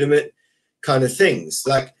legitimate kind of things,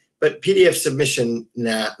 like, but PDF submission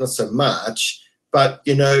now, not so much. But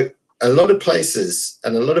you know, a lot of places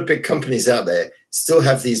and a lot of big companies out there still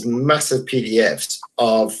have these massive PDFs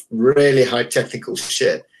of really high technical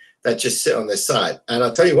shit that just sit on their site, and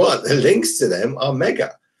I'll tell you what, the links to them are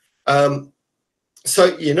mega.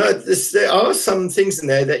 So, you know, there are some things in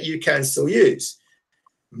there that you can still use.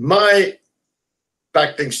 My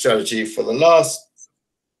backlink strategy for the last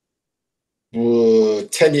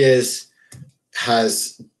 10 years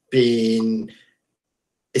has been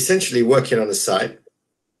essentially working on the site,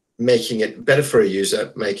 making it better for a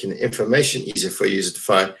user, making information easier for a user to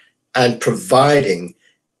find, and providing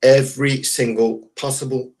every single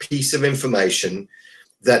possible piece of information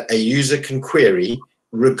that a user can query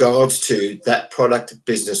regards to that product,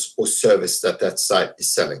 business, or service that that site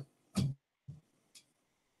is selling.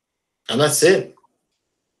 And that's it.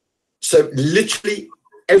 So literally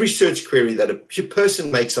every search query that a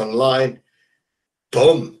person makes online,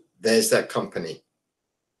 boom, there's that company.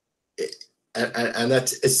 And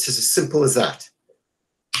that's, it's just as simple as that.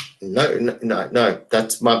 No,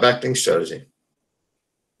 that's my backlink strategy.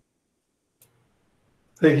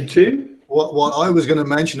 Thank you, Tim. What I was going to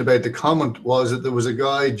mention about the comment was that there was a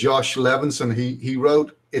guy, Josh Levinson, he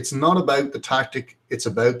wrote, "It's not about the tactic, it's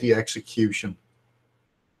about the execution."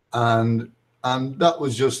 And that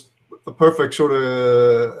was just a perfect sort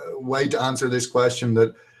of way to answer this question,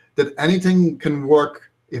 that anything can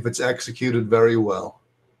work if it's executed very well.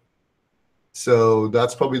 So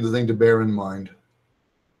that's probably the thing to bear in mind.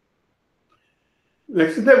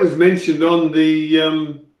 Actually, that was mentioned on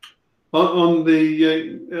the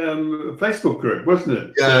Facebook group, wasn't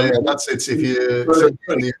it? Yeah, that's it's if you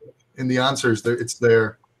in the answers there, it's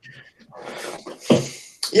there.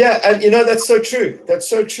 Yeah, and that's so true. That's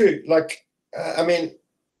so true. Like, I mean,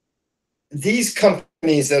 these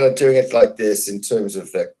companies that are doing it like this in terms of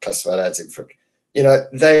their classified ads,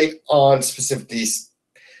 they aren't specifically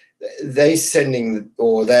they're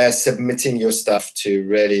submitting your stuff to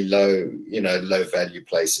really low value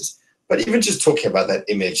places. But even just talking about that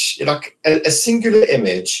image, like a singular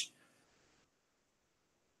image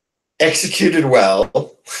executed well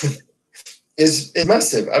is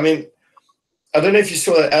massive. I mean, I don't know if you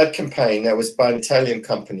saw that ad campaign that was by an Italian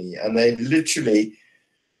company, and they literally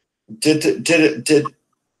did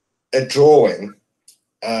a drawing.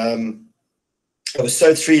 It was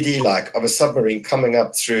so 3D-like, of a submarine coming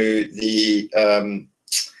up through the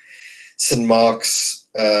St. Mark's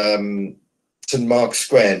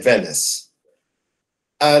Square in Venice.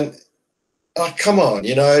 And come on,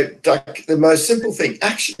 like the most simple thing.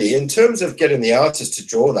 Actually, in terms of getting the artist to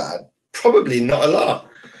draw that, probably not a lot.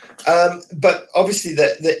 But obviously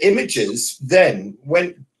the images then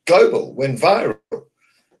went global, went viral.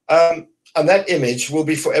 And that image will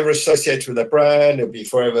be forever associated with a brand. It'll be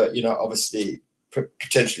forever, obviously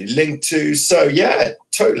potentially linked to. So yeah,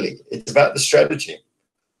 totally. It's about the strategy.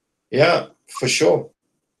 Yeah, for sure.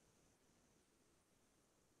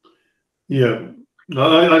 Yeah,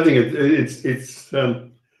 I think it's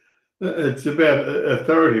about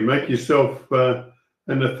authority. Make yourself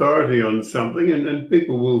an authority on something, and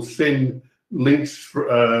people will send links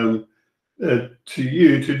to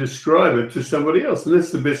you to describe it to somebody else, and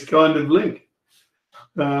that's the best kind of link.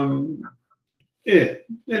 Yeah.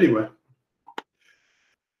 Anyway,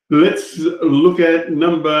 let's look at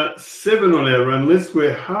number 7 on our run list.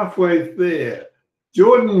 We're halfway there.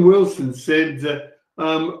 Jordan Wilson said,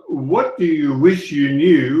 what do you wish you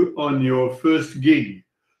knew on your first gig?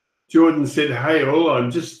 Jordan said, "Hey all, I'm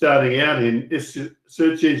just starting out in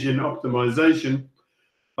search engine optimization.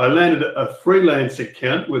 I landed a freelance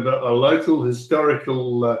account with a local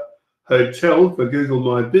historical hotel for Google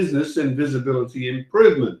My Business and visibility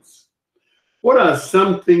improvements. What are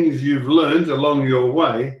some things you've learned along your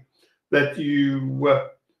way that you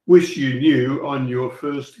wish you knew on your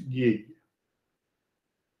first gig?"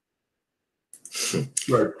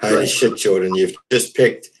 Holy shit, Jordan! You've just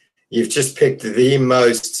picked the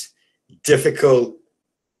most difficult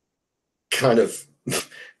kind of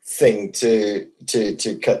thing to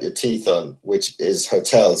cut your teeth on, which is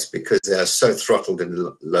hotels, because they are so throttled in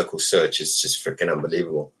the local search. It's just freaking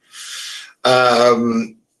unbelievable.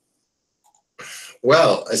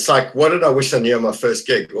 Well, it's like, what did I wish I knew on my first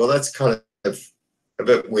gig? Well, that's kind of a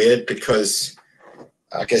bit weird, because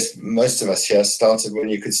I guess most of us here started when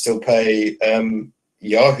you could still pay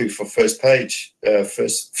Yahoo for first page,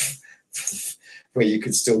 where you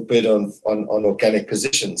could still bid on organic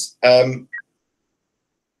positions.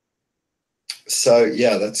 So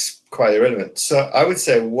yeah, that's quite irrelevant. So I would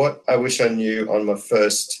say what I wish I knew on my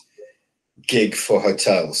first gig for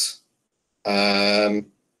hotels. Yeah,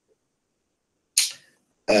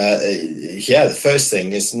 the first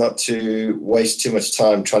thing is not to waste too much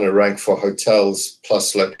time trying to rank for hotels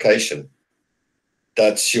plus location.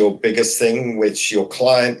 That's your biggest thing, which your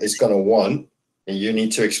client is going to want. And you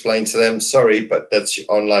need to explain to them, sorry, but that's your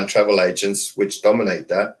online travel agents which dominate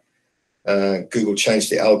that. Google changed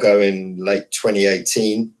the algo in late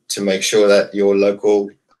 2018 to make sure that your local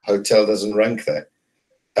hotel doesn't rank there.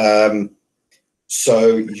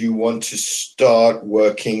 So you want to start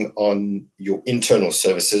working on your internal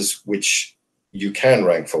services, which you can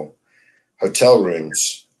rank for. Hotel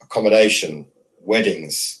rooms, accommodation,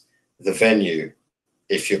 weddings, the venue.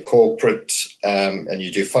 If you're corporate and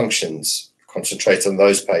you do functions, concentrate on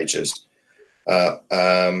those pages. You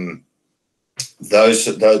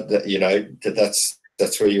know,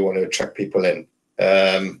 that's where you want to attract people in.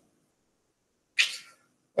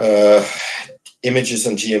 Images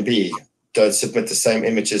on GMB. Don't submit the same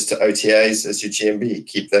images to OTAs as your GMB.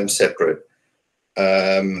 Keep them separate.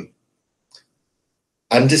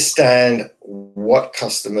 Understand what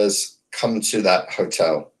customers come to that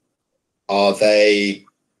hotel. Are they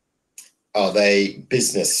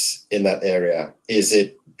business in that area? Is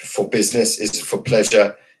it for business? Is it for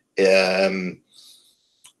pleasure? Is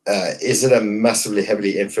it a massively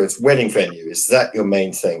heavily influenced wedding venue? Is that your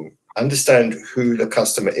main thing? Understand who the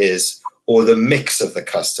customer is or the mix of the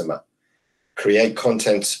customer. Create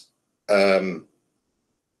content around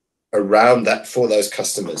that for those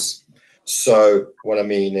customers. So what I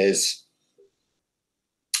mean is,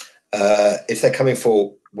 if they're coming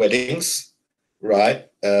for weddings, right?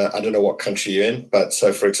 I don't know what country you're in, but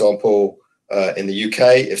so for example, in the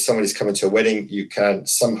UK, if somebody's coming to a wedding,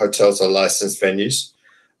 some hotels are licensed venues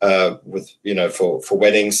with, you know, for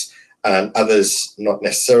weddings, and others not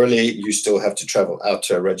necessarily. You still have to travel out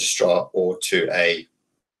to a registrar or to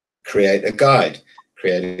create a guide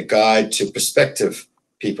to prospective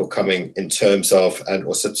people coming in terms of, and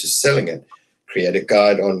also to selling it. Create a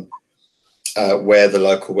guide on where the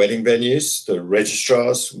local wedding venues, the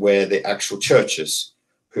registrars, where the actual churches,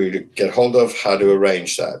 who to get hold of, how to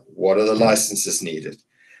arrange that, what are the licenses needed.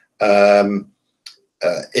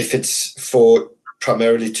 If it's for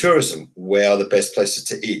primarily tourism, where are the best places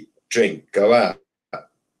to eat, drink, go out,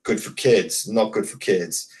 good for kids, not good for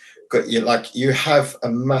kids. You have a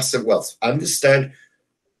massive wealth. Understand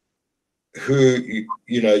who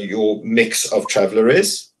you know your mix of traveler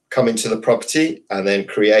is coming to the property, and then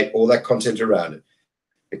create all that content around it.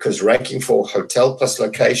 Because ranking for hotel plus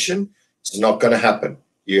location is not going to happen.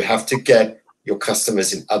 You have to get your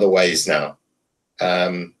customers in other ways now.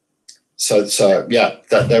 So yeah,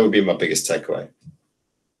 that would be my biggest takeaway.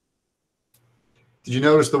 Did you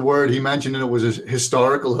notice the word he mentioned? It was a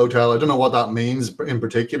historical hotel. I don't know what that means in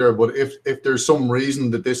particular, but if there's some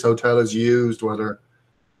reason that this hotel is used, whether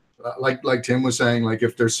like Tim was saying, like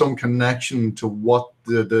if there's some connection to what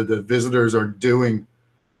the visitors are doing,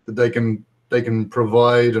 that they can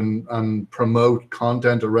provide and promote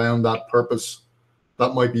content around that purpose,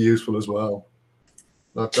 that might be useful as well.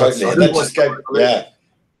 Totally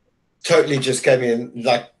just gave me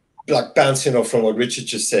like bouncing off from what Richard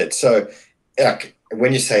just said. So like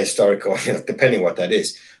when you say historical, depending what that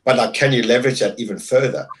is, but like, can you leverage that even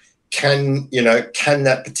further? Can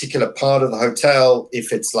that particular part of the hotel,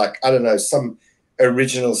 if it's like, I don't know, some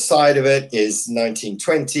original side of it is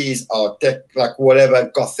 1920s, Art Deco, like whatever,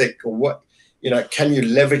 Gothic or what, can you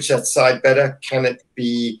leverage that side better? Can it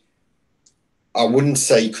be, I wouldn't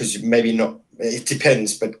say, because maybe not, it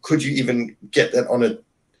depends, but could you even get that on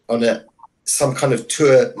some kind of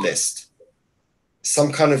tour list?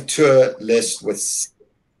 Some kind of tour list with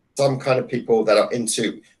some kind of people that are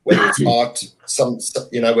into, whether it's art,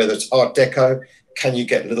 whether it's Art Deco, can you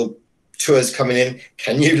get little tours coming in?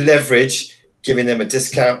 Can you leverage giving them a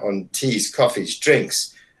discount on teas, coffees,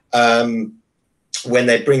 drinks, when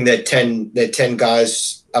they bring their 10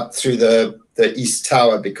 guys up through the East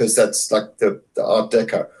Tower, because that's like the Art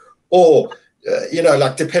Deco, or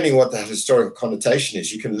like depending what that historical connotation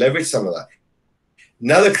is, you can leverage some of that.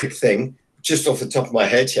 Another quick thing, just off the top of my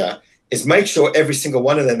head here, is make sure every single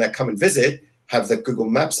one of them that come and visit have the Google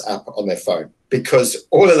Maps app on their phone, because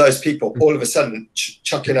all of those people, all of a sudden,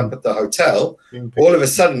 chucking up at the hotel, all of a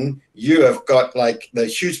sudden, you have got like the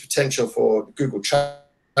huge potential for Google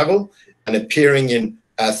Travel and appearing in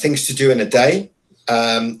things to do in a day,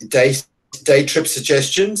 day trip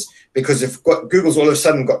suggestions, because if Google's all of a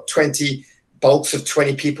sudden got 20 bulks of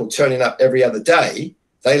 20 people turning up every other day,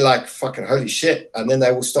 they like fucking holy shit, and then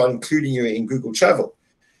they will start including you in Google Travel.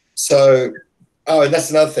 So, and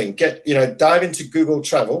that's another thing. Dive into Google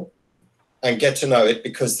Travel and get to know it,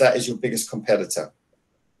 because that is your biggest competitor.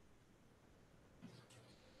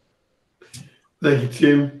 Thank you,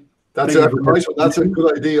 Tim. That's a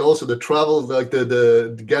good idea. Also, the travel, like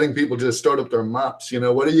the getting people to start up their maps.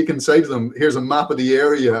 Whether you can say to them, "Here's a map of the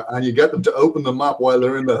area," and you get them to open the map while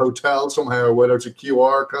they're in the hotel somehow, or whether it's a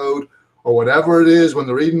QR code or whatever it is, when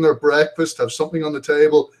they're eating their breakfast, have something on the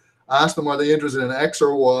table, ask them, are they interested in X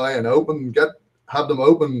or Y, and have them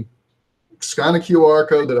open, scan a QR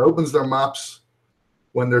code that opens their maps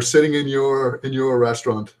when they're sitting in your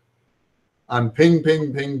restaurant, and ping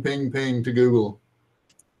to Google.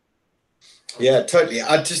 Yeah, totally.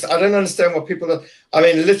 I don't understand what people don't. I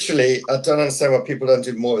mean, literally, I don't understand why people don't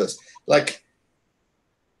do more of this. Like,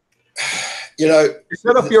 you know, You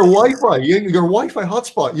set up your Wi-Fi, your Wi-Fi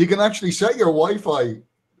hotspot. You can actually set your Wi-Fi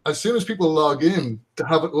as soon as people log in to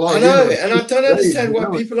have it log I in. know, and I don't understand why you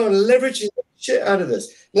know. people are leveraging the shit out of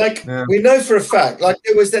this. Like, Yeah. we know for a fact, like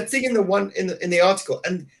there was that thing in the article,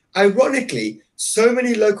 and ironically, so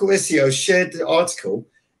many local SEOs shared the article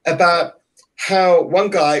about how one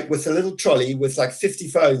guy with a little trolley with like 50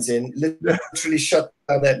 phones in literally shut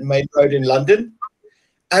down that main road in London.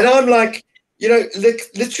 And I'm like, you know,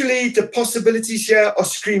 literally the possibilities here are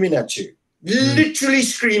screaming at you, literally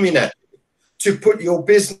screaming at you to put your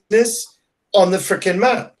business on the freaking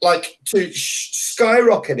map, like to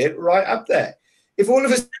skyrocket it right up there. If all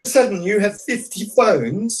of a sudden you have 50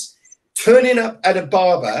 phones turning up at a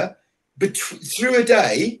barber through a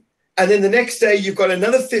day, and then the next day you've got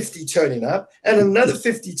another 50 turning up and another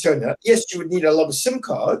 50 turning up. Yes, you would need a lot of SIM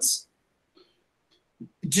cards.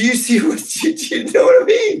 Do you see what do you know what I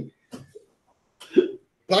mean?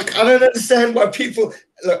 Like, I don't understand why people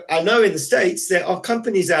look. I know in the States there are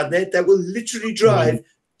companies out there that will literally drive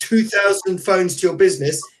 2,000 phones to your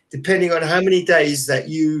business, depending on how many days that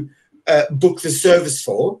you book the service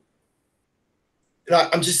for.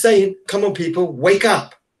 Like, I'm just saying, come on, people, wake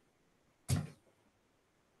up.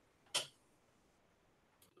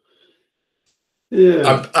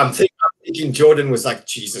 Yeah. I'm thinking Jordan was like,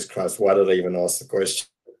 Jesus Christ, why did I even ask the question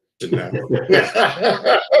now?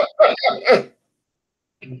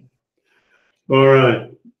 All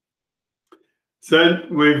right. So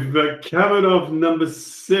we've covered off number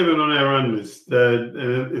 7 on our run list.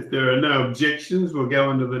 If there are no objections, we'll go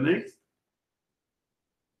on to the next.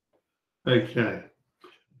 Okay.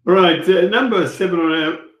 All right. Number 8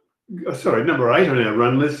 on our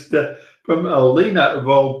run list from Alina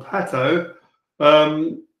Volpato.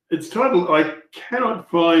 It's titled, I cannot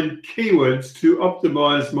find keywords to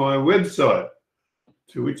optimize my website,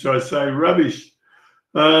 to which I say rubbish.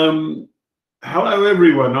 Hello,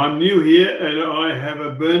 everyone. I'm new here and I have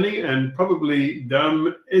a burning and probably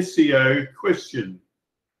dumb SEO question.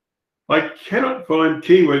 I cannot find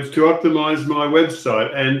keywords to optimize my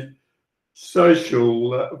website and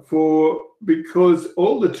social because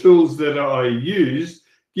all the tools that I use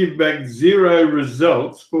give back 0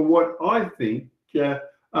 results for what I think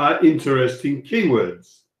are interesting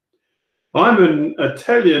keywords. I'm an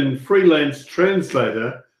Italian freelance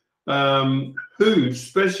translator who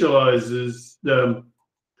specializes in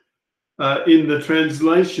the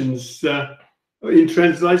translations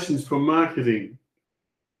for marketing.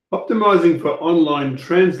 Optimizing for online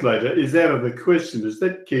translator is out of the question, as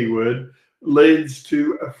that keyword leads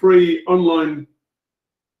to a free online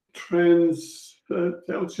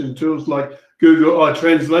translation tools like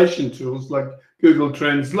translation tools like Google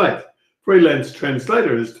Translate. Freelance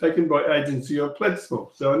translator is taken by agency or platform,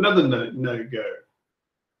 so another no-go.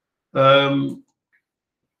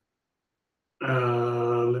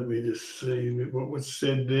 Let me just see what was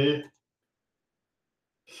said there.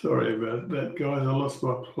 Sorry about that, guys. I lost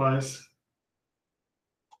my place.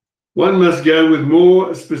 One must go with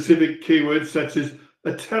more specific keywords such as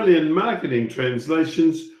Italian marketing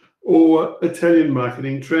translations or Italian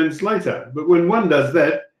marketing translator. But when one does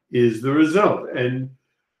that, here's the result. And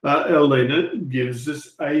Elena gives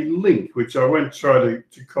us a link, which I won't try to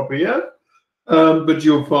copy out, but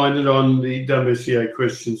you'll find it on the Dumb SEO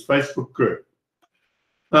Questions Facebook group.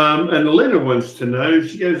 And Elena wants to know,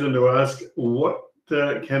 she goes on to ask, what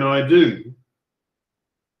can I do?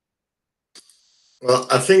 Well,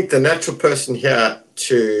 I think the natural person here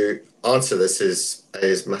to answer this is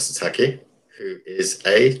Masataki, who is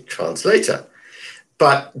a translator.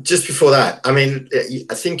 But just before that, I mean,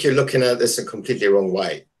 I think you're looking at this a completely wrong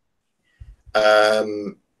way.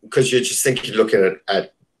 Because you're just thinking you're looking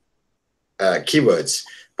at keywords,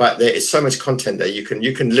 but there is so much content that you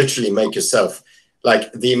can literally make yourself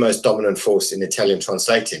like the most dominant force in Italian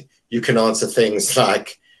translating. You can answer things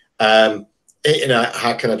like, you know,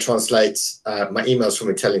 how can I translate my emails from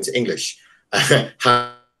Italian to English?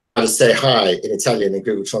 How to say hi in Italian in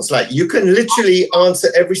Google Translate. You can literally answer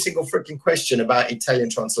every single freaking question about Italian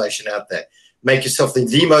translation out there. Make yourself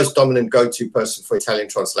the most dominant go-to person for Italian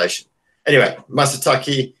translation. Anyway,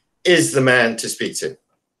 Masataki is the man to speak to.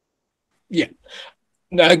 Yeah,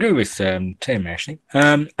 no, I agree with Tim actually.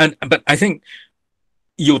 But I think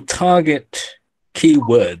your target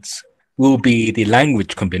keywords will be the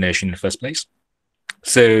language combination in the first place.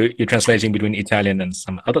 So you're translating between Italian and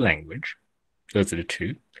some other language. Those are the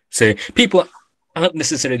two. So people aren't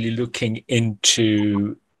necessarily looking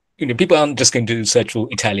into, you know, people aren't just going to search for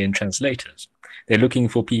Italian translators. They're looking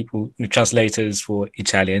for people, translators for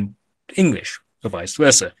Italian to English, or vice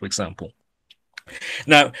versa, for example.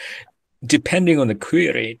 Now, depending on the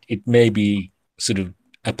query, it may be sort of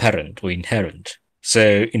apparent or inherent.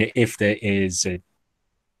 So, if there is a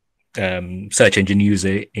search engine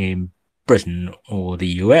user in Britain or the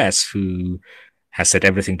US who has set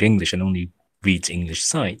everything to English and only reads English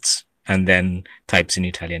sites and then types in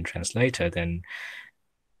Italian translator, then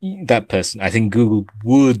that person, I think Google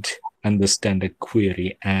would understand the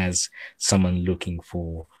query as someone looking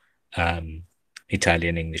for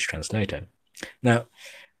Italian English translator. Now,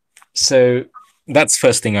 so that's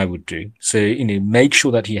first thing I would do. So, make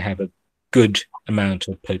sure that you have a good amount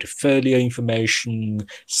of portfolio information,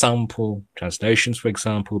 sample translations, for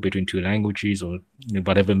example, between two languages or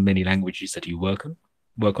whatever many languages that you work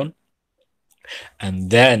on. And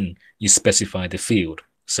then you specify the field.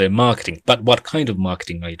 So marketing, but what kind of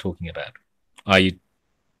marketing are you talking about? Are you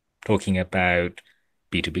talking about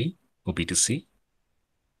B2B or B2C?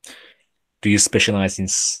 Do you specialize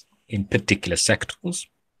in particular sectors?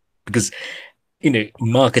 Because,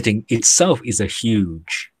 marketing itself is a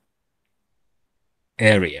huge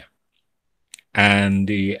area. And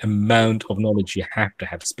the amount of knowledge you have to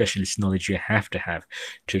have, specialist knowledge you have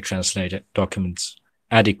to translate documents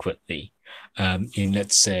adequately in,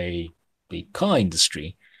 let's say, the car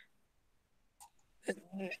industry,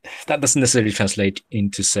 that doesn't necessarily translate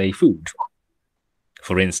into, say, food,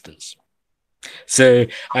 for instance. So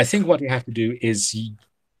I think what you have to do is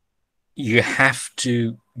you have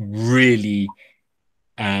to really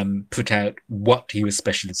put out what you're a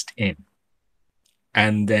specialist in,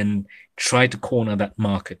 and then try to corner that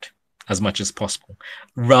market as much as possible,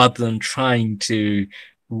 rather than trying to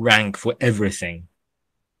rank for everything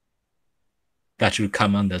that would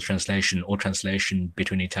come under translation or translation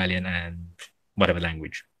between Italian and whatever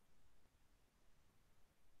language.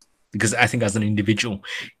 Because I think as an individual,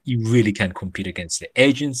 you really can compete against the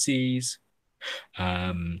agencies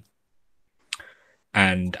and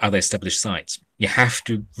other established sites. You have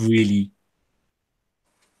to really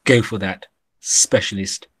go for that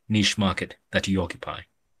specialist niche market that you occupy.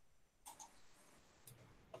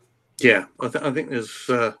 Yeah, I think there's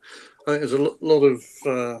a lot of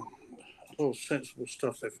sensible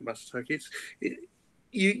stuff there from Masataki.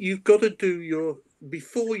 You've got to do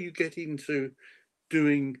before you get into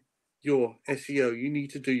doing your SEO, you need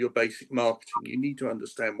to do your basic marketing. You need to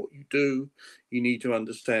understand what you do. You need to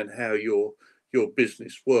understand how your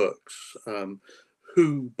business works.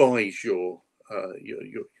 Who buys your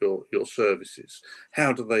services?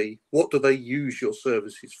 What do they use your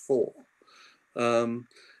services for? You're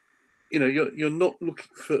not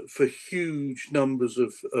looking for huge numbers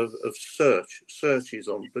of searches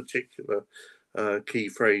on particular key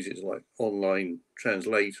phrases like online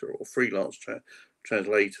translator or freelance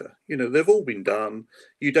translator. They've all been done.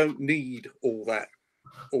 You don't need all that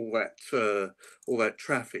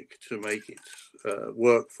traffic to make it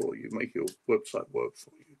work for you, make your website work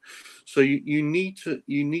for you. So you need to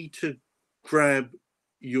grab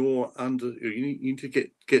you need to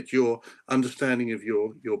get your understanding of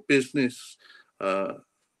your business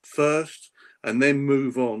first, and then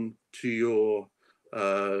move on to your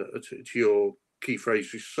key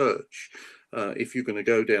phrase research if you're going to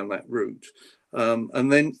go down that route.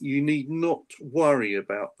 And then you need not worry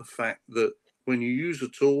about the fact that when you use a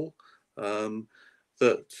tool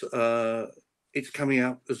that it's coming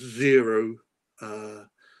out as zero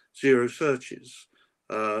searches.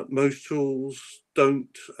 Most tools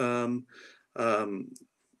don't.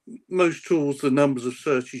 Most tools, the numbers of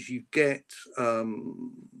searches you get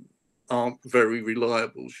aren't very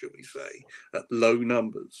reliable, shall we say, at low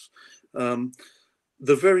numbers.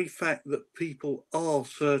 The very fact that people are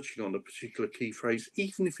searching on a particular key phrase,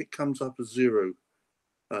 even if it comes up as zero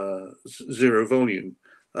volume,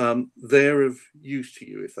 they're of use to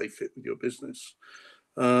you if they fit with your business.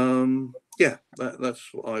 That's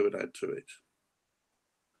what I would add to it.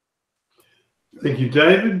 Thank you,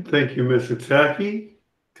 David. Thank you, Masataki.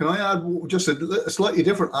 Can I add just a slightly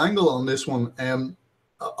different angle on this one?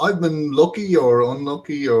 I've been lucky or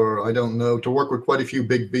unlucky, or I don't know, to work with quite a few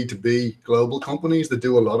big B2B global companies that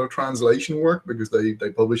do a lot of translation work because they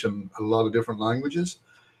publish in a lot of different languages.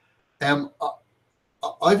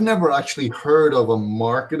 I've never actually heard of a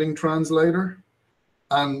marketing translator,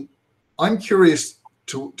 and I'm curious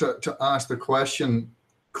to ask the question: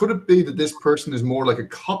 could it be that this person is more like a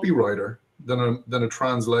copywriter than a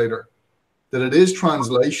translator? That it is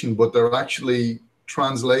translation, but they're actually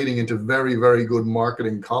translating into very, very good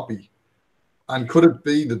marketing copy. And could it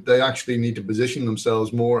be that they actually need to position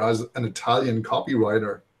themselves more as an Italian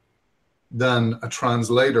copywriter than a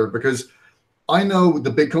translator? Because I know the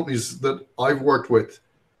big companies that I've worked with,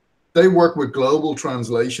 they work with global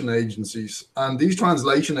translation agencies, and these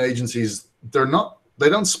translation agencies, they're not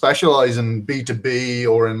don't specialize in B2B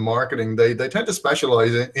or in marketing. They tend to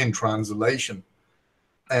specialize in translation.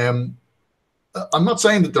 I'm not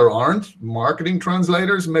saying that there aren't marketing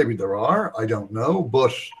translators. Maybe there are. I don't know.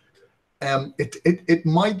 But it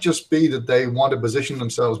might just be that they want to position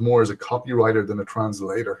themselves more as a copywriter than a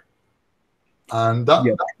translator. And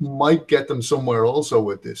that might get them somewhere also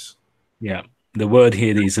with this. Yeah. The word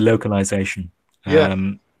here is localization. Yeah.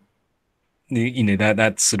 You know,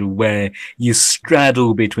 that's sort of where you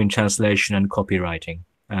straddle between translation and copywriting.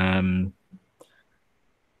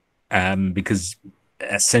 Because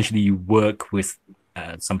essentially you work with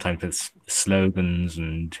sometimes with slogans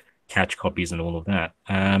and catch copies and all of that.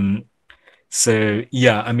 So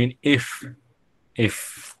yeah, I mean, if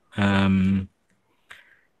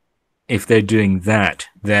they're doing that,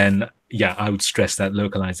 then yeah, I would stress that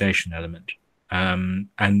localization element.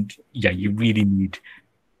 And yeah, you really need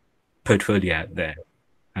portfolio out there.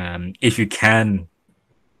 If you can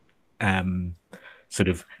sort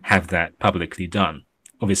of have that publicly done.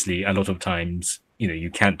 Obviously, a lot of times, you know, you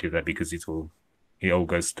can't do that because it all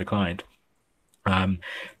goes to the client.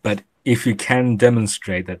 But if you can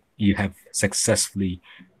demonstrate that you have successfully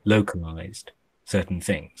localized certain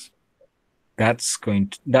things, that's going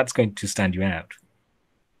to stand you out.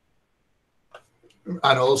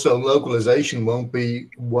 And also, localization won't be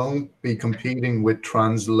competing with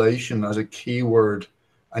translation as a keyword,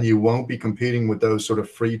 and you won't be competing with those sort of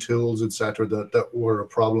free tools, etc., that were a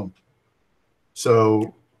problem.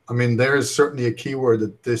 So, I mean, there's certainly a keyword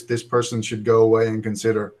that this person should go away and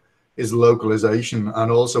consider is localization.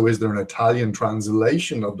 And also, is there an Italian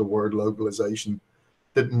translation of the word localization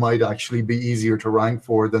that might actually be easier to rank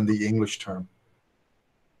for than the English term?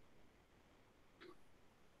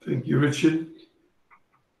 Thank you, Richard.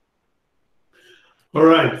 All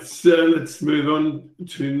right, so let's move on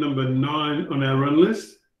to number 9 on our run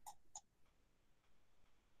list.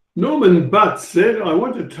 Norman Butt said, I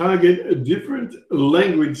want to target different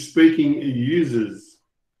language-speaking users.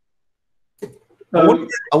 I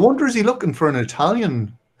wonder, is he looking for an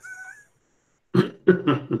Italian?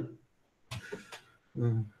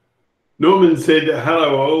 Norman said,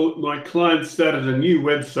 hello all, my client started a new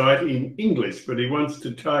website in English, but he wants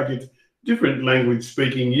to target different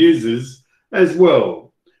language-speaking users as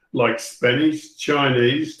well, like Spanish,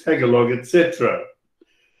 Chinese, Tagalog, etc.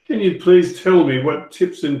 Can you please tell me what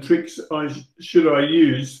tips and tricks should I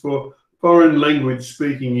use for foreign language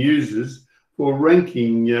speaking users for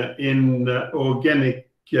ranking in organic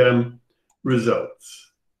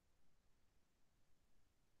results?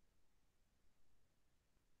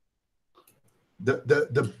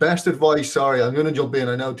 The best advice, sorry, I'm going to jump in.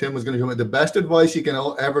 I know Tim was going to jump in. The best advice you can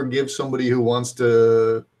ever give somebody who wants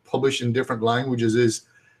to publish in different languages is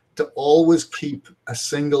to always keep a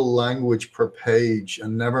single language per page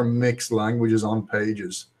and never mix languages on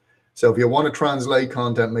pages. So if you want to translate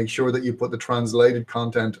content, make sure that you put the translated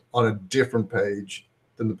content on a different page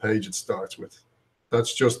than the page it starts with.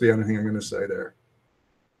 That's just the only thing I'm going to say there.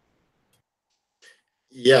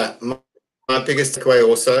 Yeah, my biggest takeaway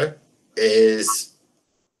also is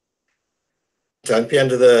don't be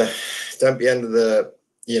under the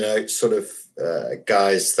you know, sort of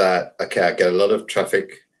guys that, okay, I get a lot of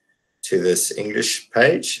traffic to this English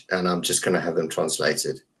page and I'm just going to have them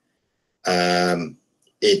translated.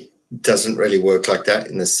 It doesn't really work like that,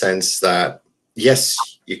 in the sense that, yes,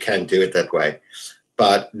 you can do it that way,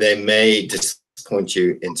 but they may disappoint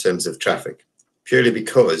you in terms of traffic, purely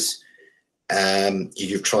because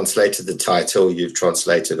you've translated the title, you've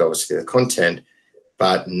translated obviously the content,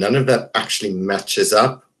 but none of that actually matches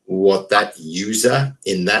up what that user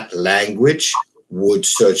in that language would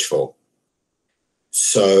search for.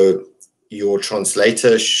 So your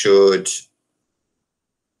translator should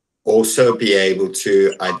also be able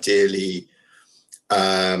to ideally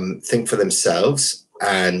think for themselves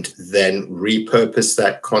and then repurpose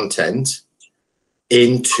that content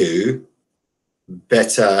into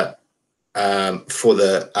better for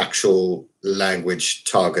the actual language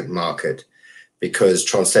target market, because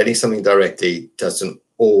translating something directly doesn't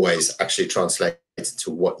always actually translate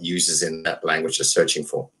to what users in that language are searching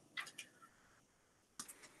for.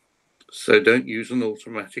 So don't use an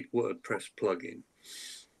automatic WordPress plugin.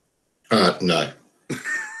 No.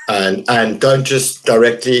 and don't just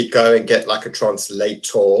directly go and get like a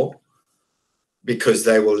translator, because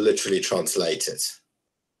they will literally translate it.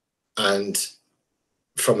 And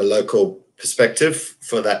from a local perspective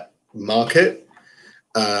for that market,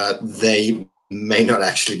 they may not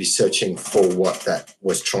actually be searching for what that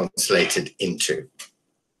was translated into.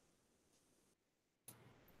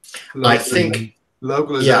 I think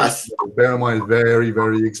localization, bear in mind, is very,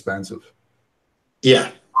 very expensive.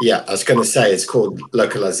 Yeah, Yeah, I was going to say it's called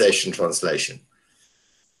localization translation.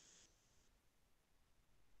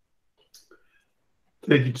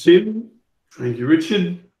 Thank you, Tim. Thank you,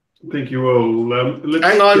 Richard. Thank you all.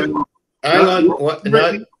 Hang on. What?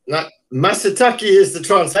 No, Masataki is the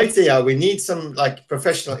translator here. We need some like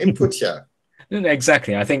professional input here.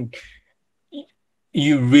 Exactly. I think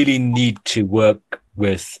you really need to work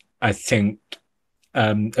with, I think,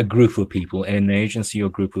 a group of people, an agency or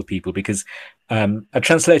group of people, because a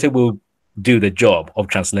translator will do the job of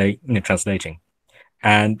translating,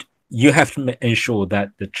 and you have to ensure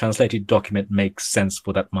that the translated document makes sense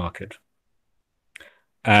for that market.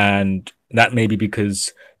 And that may be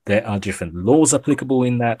because there are different laws applicable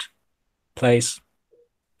in that place,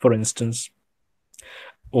 for instance,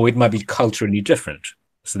 or it might be culturally different.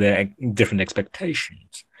 So there are different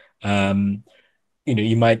expectations.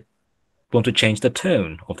 You might want to change the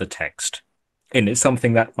tone of the text. And it's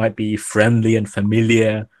something that might be friendly and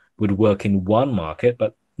familiar, would work in one market,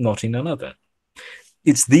 but not in another.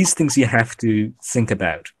 It's these things you have to think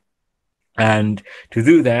about. And to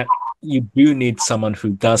do that, you do need someone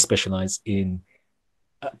who does specialize in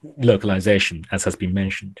localization, as has been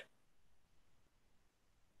mentioned.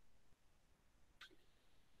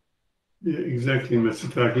 Yeah, exactly,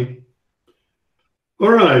 Masataki.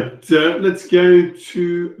 All right, let's go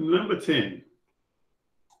to number 10.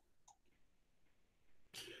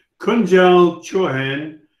 Kunjal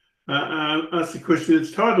Chauhan asked a question.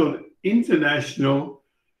 It's titled International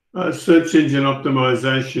Search Engine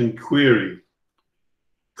Optimization Query.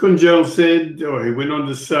 Kunjal said, or he went on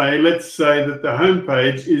to say, let's say that the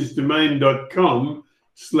homepage is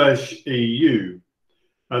domain.com/EU.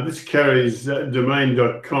 This carries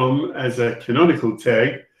domain.com as a canonical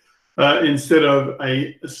tag instead of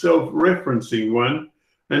a self-referencing one.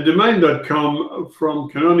 And domain.com from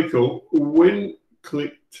canonical, when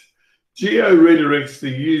clicked, geo-redirects the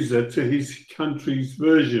user to his country's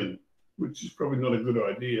version, which is probably not a good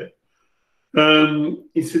idea.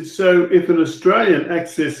 He said, so if an Australian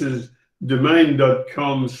accesses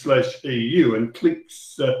domain.com/EU and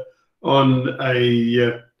clicks on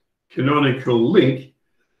a canonical link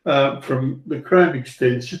from the Chrome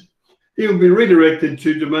extension, he will be redirected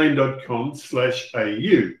to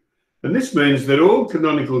domain.com/AU. And this means that all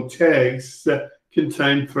canonical tags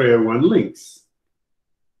contain 301 links.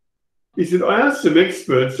 He said, I asked some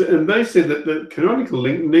experts and they said that the canonical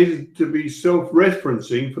link needed to be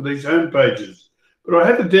self-referencing for these homepages. But I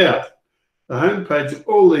have a doubt. The homepage of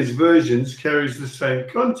all these versions carries the same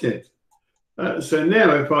content. So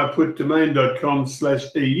now if I put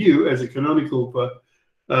domain.com/EU as a canonical for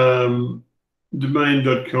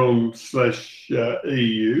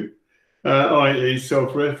domain.com/EU, i.e.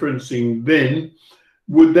 self-referencing, then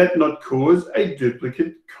would that not cause a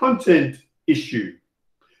duplicate content issue?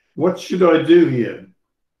 What should I do here?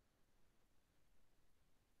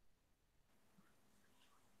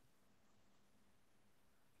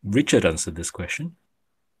 Richard answered this question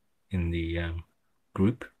in the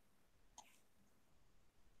group.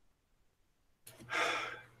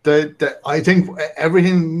 I think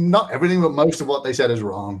not everything, but most of what they said is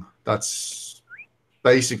wrong. That's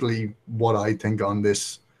basically what I think on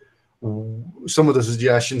this. Some of the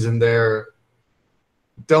suggestions in there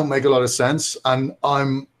don't make a lot of sense, and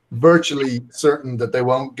I'm virtually certain that they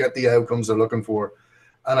won't get the outcomes they're looking for.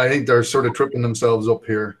 And I think they're sort of tripping themselves up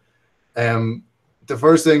here. The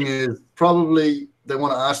first thing is probably they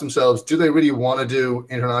want to ask themselves, do they really want to do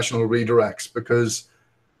international redirects? Because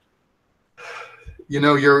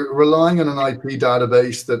you're relying on an IP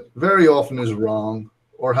database that very often is wrong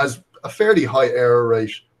or has a fairly high error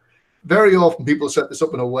rate. Very often people set this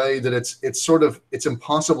up in a way that it's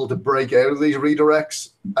impossible to break out of these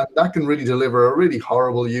redirects, and that can really deliver a really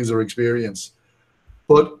horrible user experience.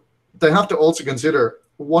 But they have to also consider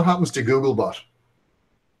what happens to Googlebot.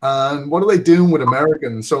 And what are they doing with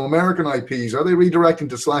American? So American IPs, are they redirecting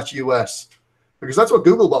to /US? Because that's what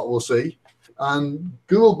Googlebot will see. And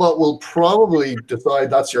Googlebot will probably decide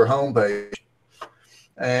that's your homepage.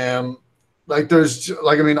 I'm not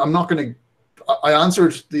going to,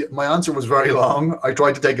 my answer was very long. I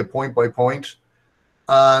tried to take it point by point.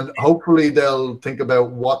 And hopefully they'll think about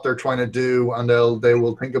what they're trying to do, and they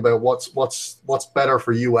will think about what's better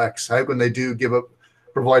for UX. How can they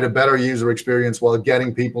provide a better user experience while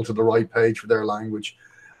getting people to the right page for their language.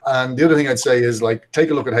 And the other thing I'd say is take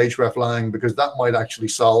a look at hreflang, because that might actually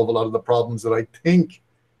solve a lot of the problems that I think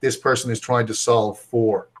this person is trying to solve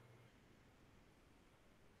for.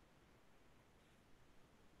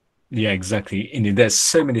 Yeah, exactly. There's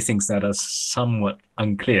so many things that are somewhat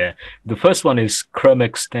unclear. The first one is Chrome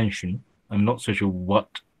extension. I'm not so sure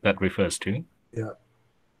what that refers to. Yeah.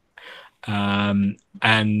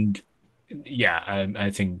 And yeah,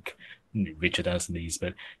 I think Richard asked these,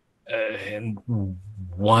 but and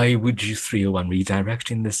why would you 301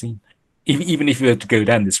 redirect in this? Even if you were to go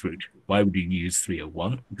down this route, why would you use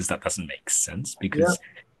 301? Because that doesn't make sense. Because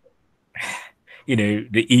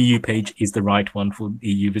the EU page is the right one for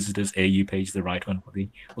EU visitors, AU page the right one for the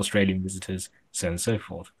Australian visitors, so on and so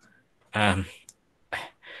forth.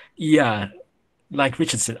 Yeah, like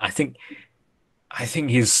Richard said, I think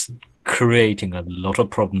he's creating a lot of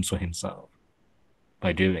problems for himself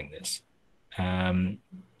by doing this.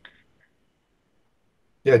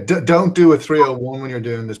 Yeah, don't do a 301 when you're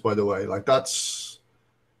doing this, by the way. Like that's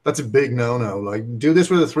a big no-no. Like do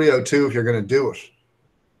this with a 302 if you're going to do it.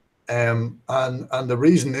 And the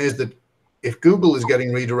reason is that if Google is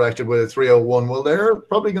getting redirected with a 301, well, they're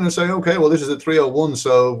probably going to say, okay, well, this is a 301,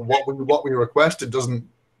 so what we requested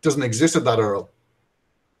doesn't exist at that URL.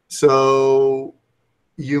 So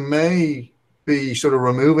you may be sort of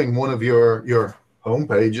removing one of your home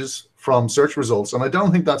pages from search results, and I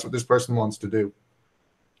don't think that's what this person wants to do.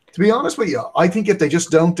 To be honest with you, I think if they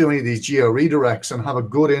just don't do any of these geo redirects and have a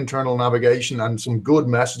good internal navigation and some good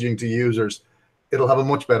messaging to users, it'll have a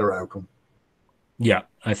much better outcome. Yeah,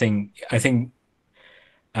 I think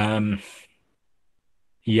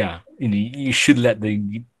yeah, you should let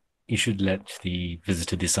the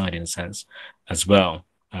visitor decide in a sense as well.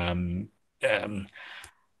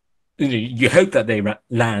 You hope that they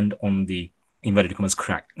land on the inverted commas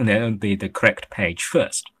the correct page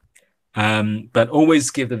first, but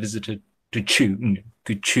always give the visitor to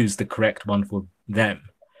choose the correct one for them.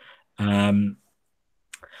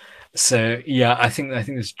 So yeah, I think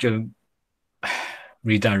this Joe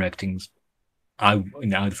redirecting,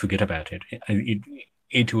 I'd forget about it.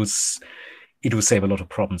 It will save a lot of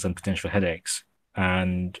problems and potential headaches.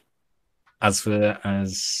 And as far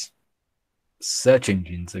as search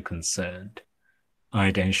engines are concerned,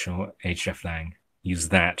 I'd ensure hreflang use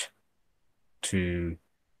that to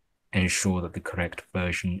ensure that the correct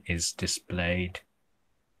version is displayed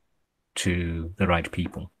to the right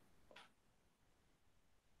people.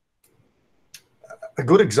 A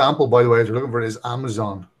good example, by the way, if you're looking for it, is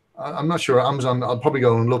Amazon. I'm not sure Amazon, I'll probably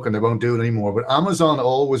go and look and they won't do it anymore, but Amazon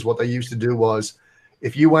always, what they used to do was,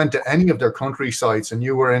 if you went to any of their country sites and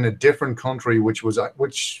you were in a different country, which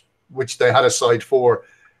they had a site for,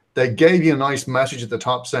 they gave you a nice message at the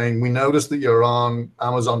top saying, we noticed that you're on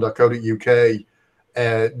amazon.co.uk.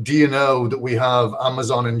 Do you know that we have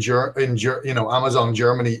Amazon Amazon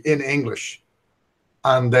Germany in English?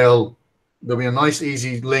 And there'll be a nice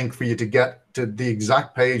easy link for you to get to the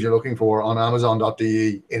exact page you're looking for on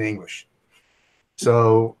amazon.de in English.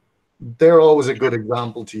 So they're always a good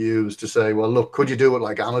example to use to say, well, look, could you do it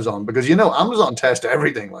like Amazon? Because Amazon tests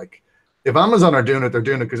everything. Like if Amazon are doing it, they're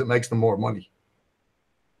doing it because it makes them more money.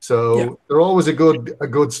 So they're always a good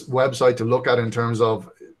website to look at in terms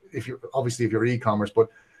of if you're e-commerce, but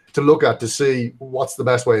to look at to see what's the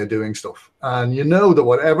best way of doing stuff. And that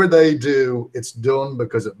whatever they do, it's done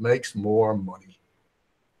because it makes more money.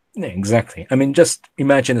 Yeah, exactly. I mean, just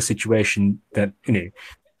imagine a situation that,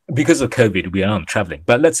 because of COVID, we aren't traveling.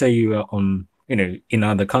 But let's say you are in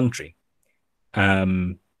another country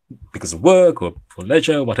because of work or for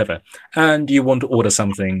leisure, whatever, and you want to order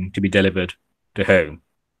something to be delivered to home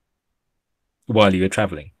while you're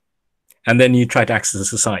traveling. And then you try to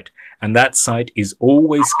access a site, and that site is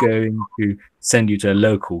always going to send you to a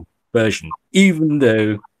local version, even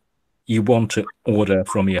though you want to order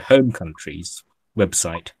from your home country's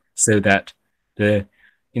website so that the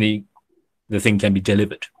thing can be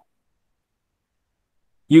delivered.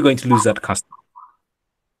 You're going to lose that customer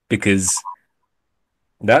because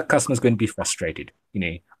that customer is going to be frustrated.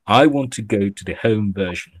 I want to go to the home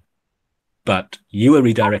version, but you are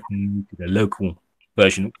redirecting me to the local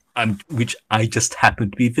version, which I just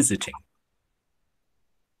happen to be visiting.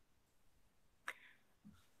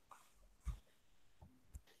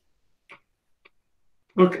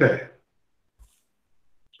 Okay.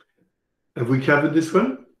 Have we covered this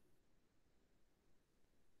one?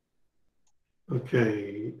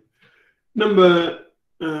 Okay. Number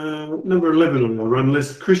 11 on our run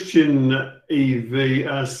list, Christian EV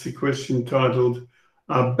asks a question titled,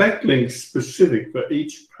 are backlinks specific for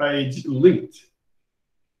each page linked?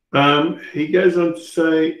 He goes on to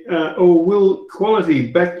say, or will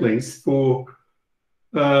quality backlinks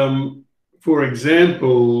for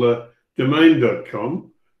example,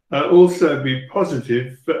 domain.com, also be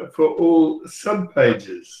positive for all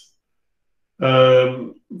subpages?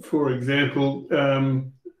 For example,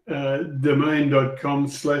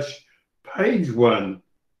 domain.com/page1.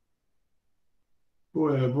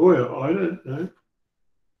 Boy, oh boy, I don't know.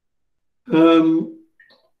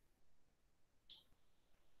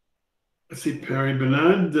 I see Perry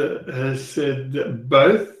Bernard has said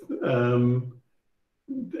both.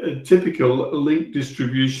 A typical link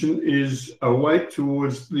distribution is a weight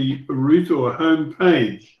towards the root or home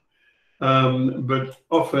page, but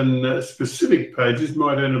often specific pages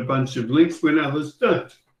might earn a bunch of links when others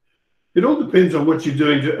don't. It all depends on what you're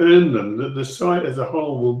doing to earn them. The site as a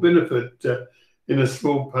whole will benefit in a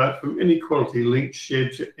small part from any quality link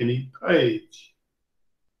shared to any page.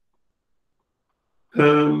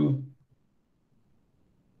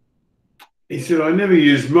 He said, I never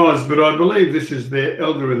use Moz, but I believe this is their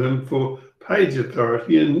algorithm for page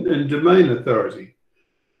authority and domain authority.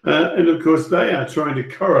 And of course, they are trying to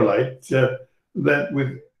correlate that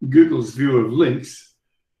with Google's view of links.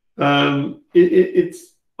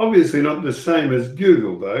 It's obviously not the same as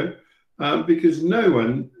Google, though, because no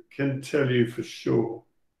one can tell you for sure.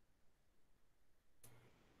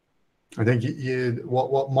 I think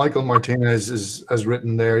what Michael Martinez has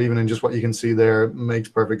written there, even in just what you can see there, makes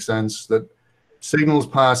perfect sense. That signals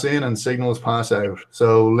pass in and signals pass out.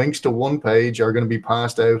 So links to one page are going to be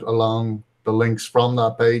passed out along the links from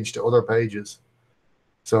that page to other pages.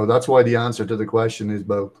 So that's why the answer to the question is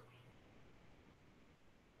both.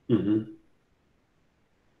 Mm-hmm.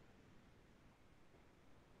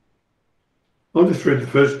 I'll just read the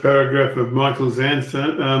first paragraph of Michael's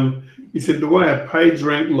answer. He said, the way a page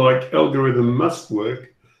rank like algorithm must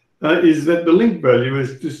work is that the link value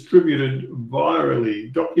is distributed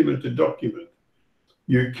virally, document to document.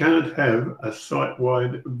 You can't have a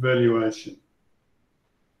site-wide valuation.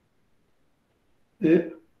 Yeah,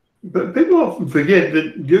 but people often forget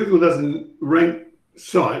that Google doesn't rank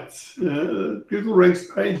sites. Google ranks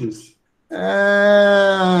pages.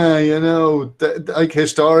 Like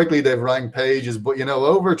historically they've ranked pages, but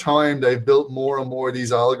over time they've built more and more of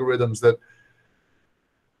these algorithms that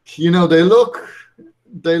they look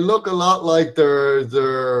a lot like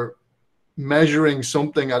they're measuring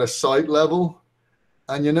something at a site level.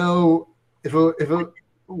 And if it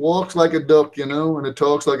walks like a duck, and it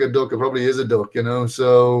talks like a duck, it probably is a duck,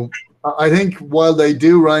 So I think while they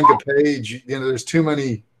do rank a page, there's too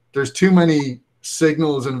many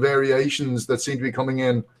signals and variations that seem to be coming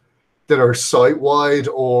in that are site-wide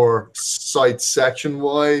or site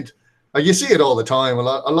section-wide. Like you see it all the time. A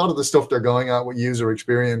lot of the stuff they're going at with user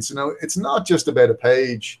experience, it's not just about a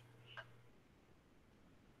page.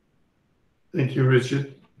 Thank you,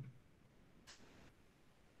 Richard.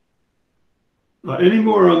 Any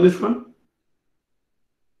more on this one?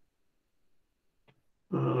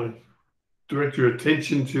 Direct your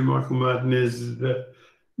attention to Michael Martinez's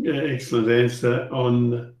excellent answer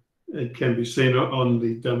on, it can be seen on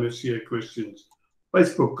the Dumb SEO Questions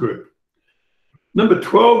Facebook group. Number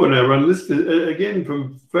 12 on our run list, again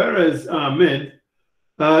from Faraz Ahmed.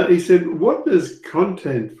 He said, what does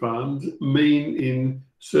content farms mean in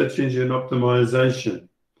search engine optimization?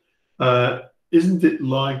 Isn't it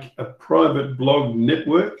like a private blog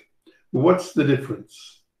network? What's the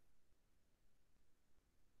difference?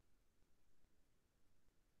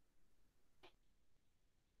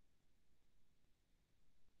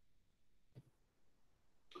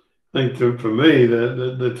 I think for me,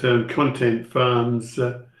 the term content farms,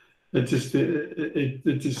 it just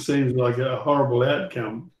seems like a horrible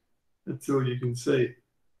outcome. That's all you can see.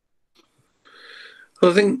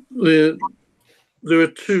 I think there are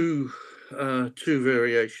two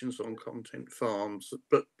variations on content farms,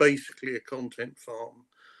 but basically a content farm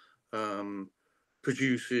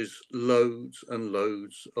produces loads and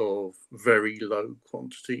loads of very low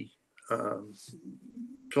quantity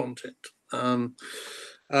content,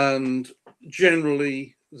 and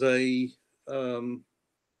generally they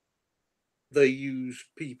use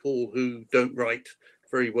people who don't write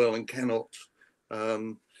very well and cannot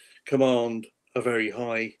command a very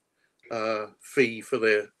high fee for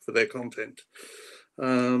their content.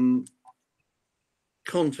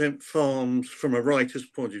 Content farms, from a writer's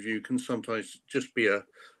point of view, can sometimes just be a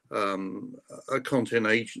content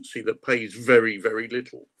agency that pays very, very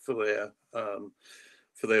little for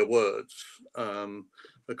their words.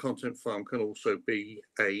 A content farm can also be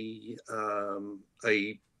a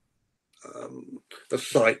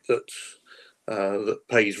site that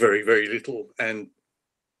pays very, very little and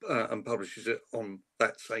publishes it on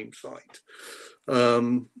that same site.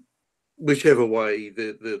 Whichever way,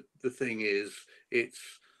 the thing is,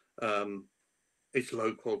 it's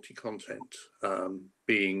low quality content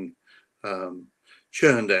being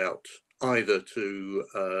churned out either to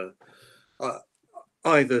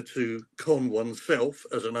con oneself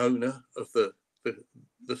as an owner of the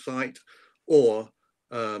site, or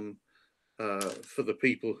for the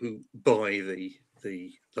people who buy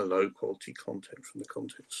the low quality content from the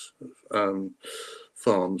contents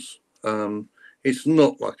farms. It's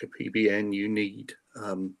not like a PBN.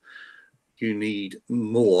 You need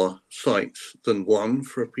more sites than one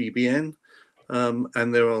for a PBN,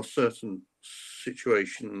 and there are certain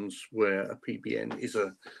situations where a PBN is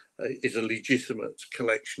a legitimate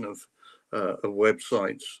collection of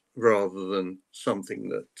websites rather than something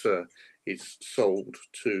that is sold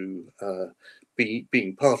to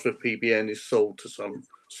being part of a PBN is sold to some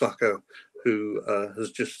sucker who has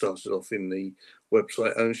just started off in the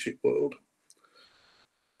website ownership world.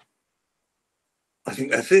 I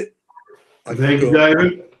think that's it. Thank you,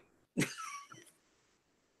 David.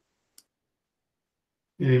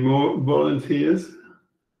 Any more volunteers?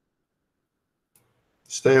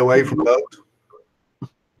 Stay away from those.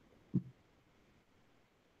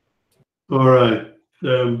 All right.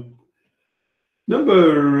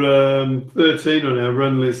 Number 13 on our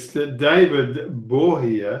run list, David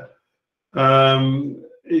Borhia.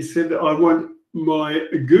 He said, I want my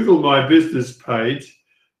Google My Business page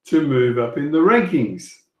to move up in the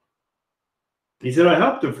rankings. He said, I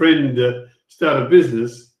helped a friend start a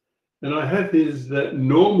business, and I have his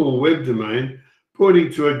normal web domain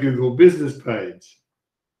pointing to a Google business page.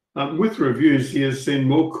 With reviews, he has seen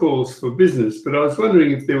more calls for business, but I was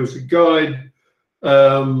wondering if there was a guide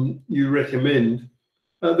you recommend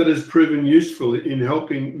that has proven useful in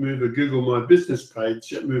helping move a Google My Business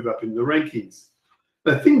page move up in the rankings.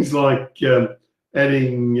 Things like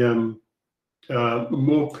adding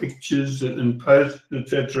more pictures and posts,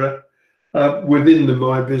 etc., within the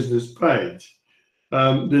My Business page.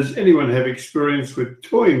 Does anyone have experience with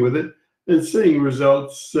toying with it and seeing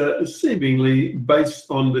results seemingly based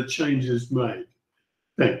on the changes made?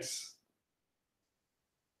 Thanks.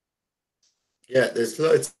 Yeah, there's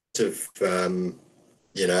loads of,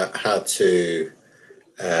 how to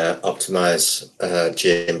optimize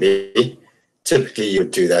GMB. Typically, you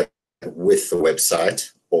would do that with the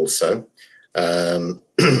website also.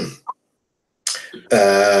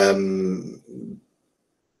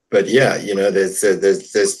 But yeah,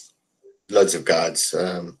 there's loads of guides.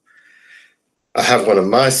 I have one on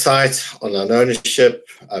my site, online ownership.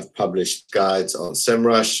 I've published guides on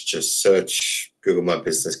SEMrush. Just search Google My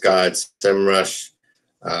Business Guides, SEMrush,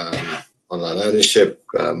 online ownership,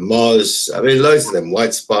 Moz. I mean, loads of them.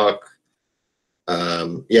 Whitespark.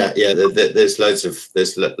 There's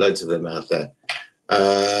loads of them out there.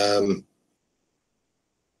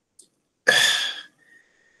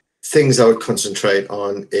 Things I would concentrate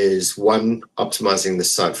on is one, optimizing the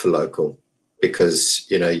site for local, because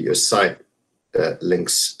your site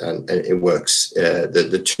links and it works.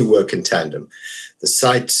 The two work in tandem. The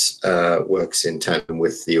site works in tandem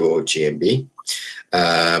with your GMB.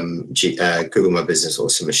 Google My Business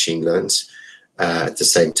also machine learns at the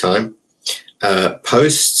same time.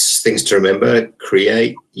 Posts, things to remember: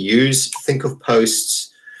 create, use. Think of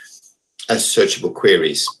posts as searchable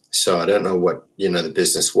queries. So I don't know what the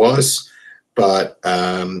business was, but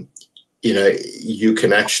you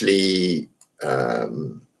can actually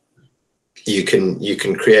you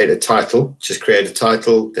can create a title. Just create a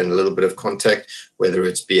title, then a little bit of context, whether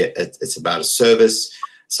it's about a service,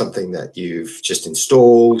 something that you've just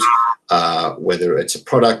installed, whether it's a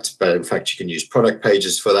product, but in fact you can use product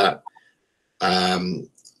pages for that, and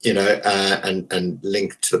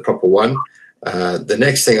link to the proper one. The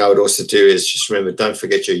next thing I would also do is just remember, don't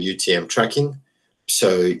forget your UTM tracking,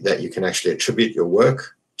 so that you can actually attribute your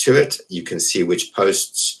work to it. You can see which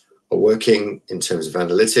posts are working in terms of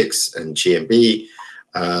analytics and GMB.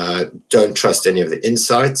 Don't trust any of the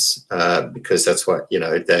insights because that's what,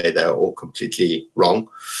 they're all completely wrong.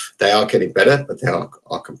 They are getting better, but they are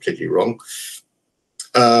completely wrong.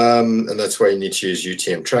 And that's why you need to use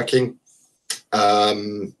UTM tracking.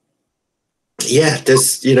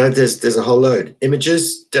 There's a whole load.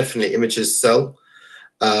 Images, definitely images sell.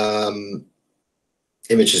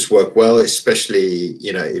 Images work well, especially,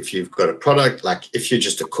 if you've got a product, like if you're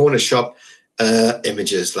just a corner shop,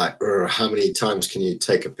 images like, how many times can you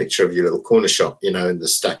take a picture of your little corner shop, in the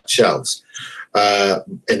stacked shelves?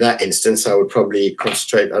 In that instance, I would probably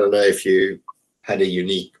concentrate, I don't know if you had a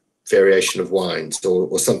unique variation of wines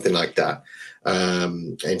or something like that.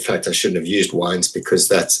 In fact, I shouldn't have used wines because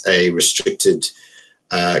that's a restricted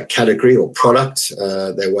category or product.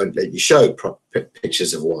 They won't let you show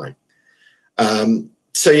pictures of wine.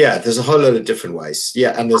 There's a whole lot of different ways.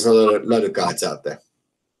 Yeah, and there's a lot of guides out there.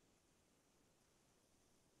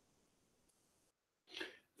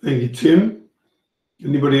 Thank you, Tim.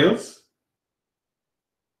 Anybody else?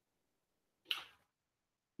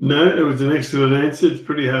 No, it was an excellent answer. It's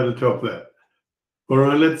pretty hard to top that. All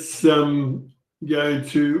right, let's go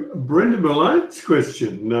to Brenda Maline's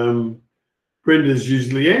question. Brenda's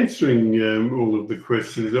usually answering all of the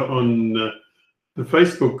questions on the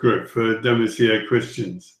Facebook group for SEO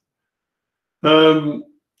Questions.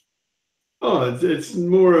 It's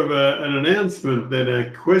more of an announcement than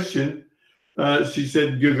a question. She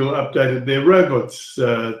said Google updated their robots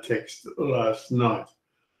text last night.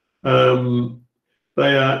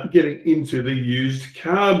 They are getting into the used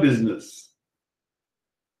car business.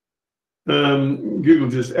 Google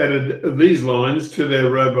just added these lines to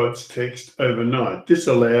their robots text overnight.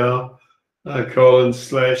 Disallow :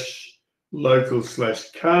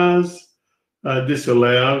 /local/cars.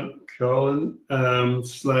 Disallow :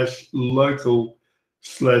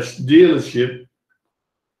 /local/dealership.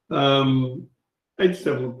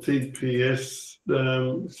 HTTPS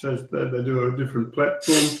says that they do a different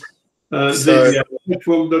platform.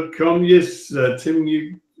 Platform.com. Yes, Tim,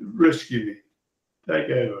 you rescue me.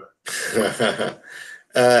 Take over.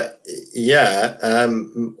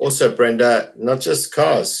 Also, Brenda, not just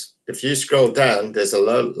cars. If you scroll down, there's a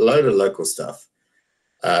load of local stuff.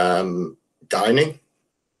 Dining,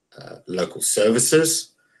 local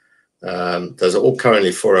services. Those are all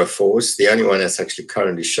currently 404s. The only one that's actually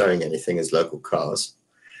currently showing anything is local cars.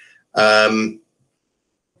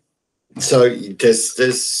 So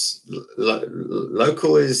there's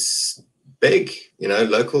local is big,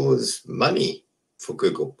 local is money for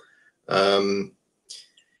Google.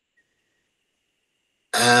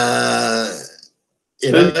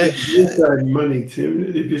 If you say money,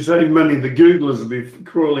 Tim, if you say money, the Googlers will be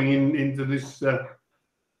crawling into this. Did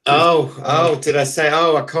I say?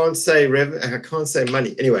 I can't say I can't say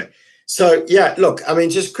money. Anyway, so yeah, look, I mean,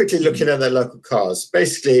 just quickly looking at their local cars.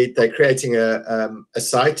 Basically, they're creating a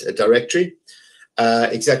site, a directory,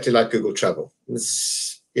 exactly like Google Travel.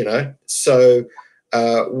 So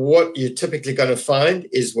what you're typically going to find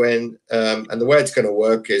is when, and the way it's going to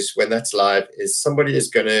work is when that's live, is somebody is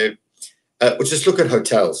going to, just look at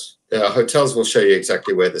hotels. Hotels will show you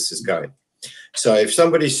exactly where this is going. So if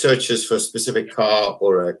somebody searches for a specific car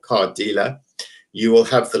or a car dealer, you will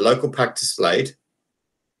have the local pack displayed,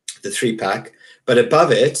 the 3-pack, but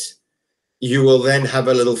above it, you will then have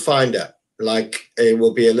a little finder, like it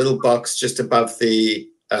will be a little box just above the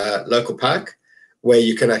local pack where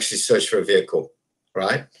you can actually search for a vehicle,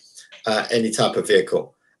 right? Any type of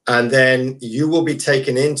vehicle. And then you will be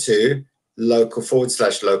taken into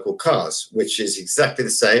local/local cars, which is exactly the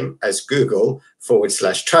same as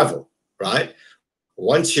Google/travel, right?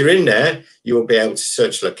 Once you're in there, you will be able to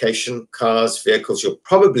search location, cars, vehicles. You'll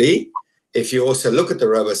probably, if you also look at the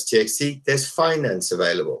robots.txt, there's finance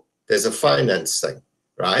available. There's a finance thing,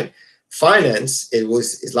 right? Finance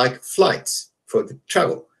is like flights for the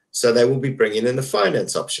travel. So they will be bringing in the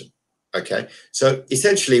finance option, okay? So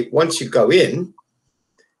essentially, once you go in,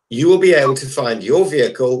 you will be able to find your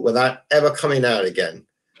vehicle without ever coming out again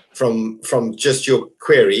from just your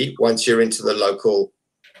query once you're into the local,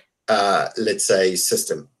 let's say,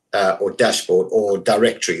 system or dashboard or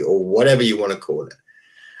directory or whatever you want to call it.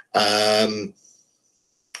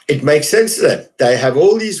 It makes sense to them. They have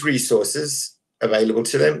all these resources available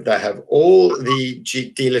to them. They have all the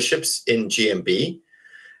dealerships in GMB.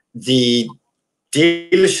 The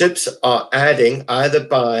dealerships are adding either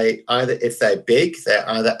if they're big, they're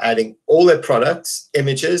either adding all their products,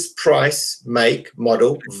 images, price, make,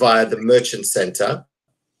 model via the merchant center,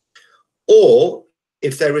 or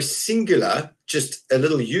if they're a singular, just a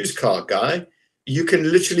little used car guy, you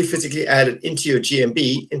can literally physically add it into your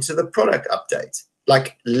GMB, into the product update,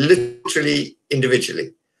 like literally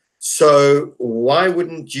individually. So why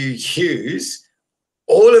wouldn't you use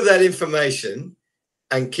all of that information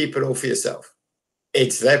and keep it all for yourself?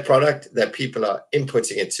 It's their product that people are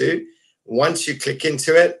inputting it to. Once you click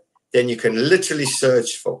into it, then you can literally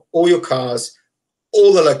search for all your cars,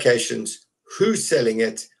 all the locations, who's selling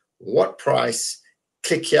it, what price,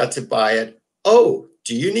 click here to buy it. Oh,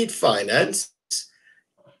 do you need finance?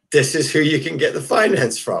 This is who you can get the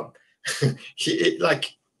finance from.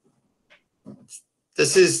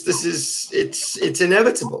 It's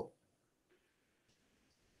inevitable.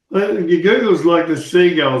 Google's like the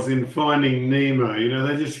seagulls in Finding Nemo.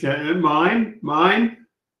 They just go, mine.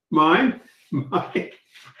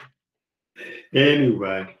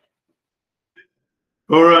 Anyway.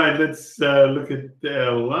 All right, let's look at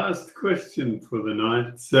our last question for the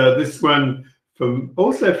night. This one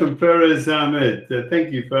also from Faraz Ahmed.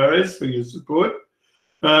 Thank you, Faraz, for your support.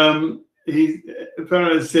 Faraz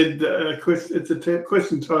said, it's a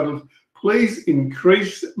question titled, "Please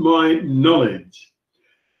increase my knowledge."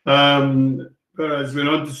 Faraz went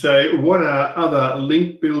on to say, "What are other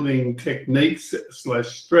link building techniques /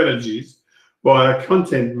 strategies via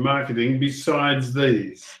content marketing besides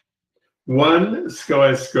these? 1,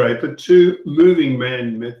 skyscraper, 2, moving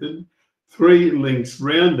man method, 3, links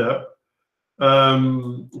roundup,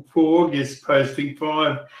 4, guest posting,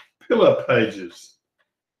 5, pillar pages.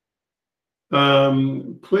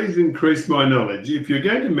 Please increase my knowledge. If you're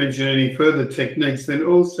going to mention any further techniques, then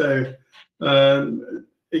also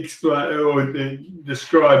explain or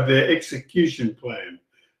describe their execution plan,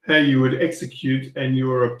 how you would execute and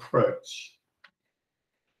your approach.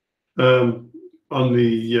 On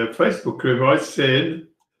the Facebook group, I said,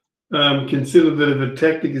 consider that if a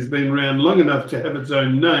tactic has been around long enough to have its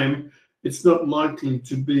own name, it's not likely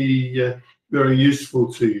to be very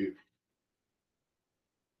useful to you.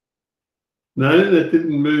 No, that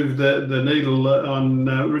didn't move the needle on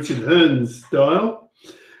Richard Hearn's dial.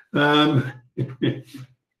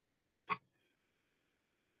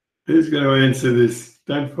 Who's going to answer this?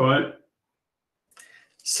 Don't fight.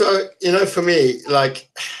 So, you know, for me, like,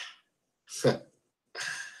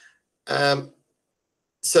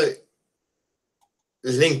 so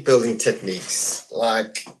link building techniques,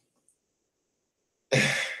 like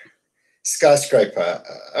skyscraper.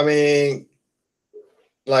 I mean,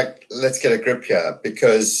 like, let's get a grip here,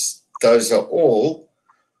 because those are all,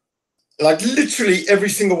 like, literally every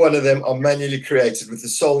single one of them are manually created with the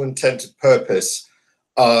sole intent and purpose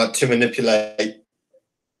to manipulate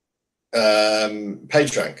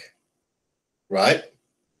page rank, right?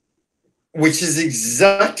 Which is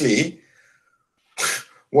exactly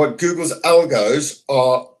what Google's algos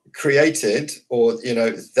are created, or, you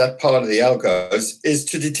know, that part of the algos is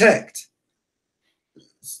to detect.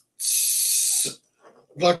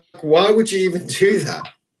 Like, why would you even do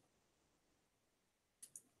that?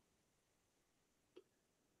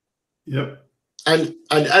 Yep. And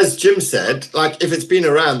as Jim said, like, if it's been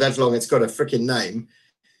around that long, it's got a freaking name.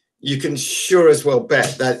 You can sure as well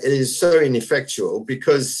bet that it is so ineffectual,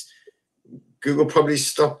 because Google probably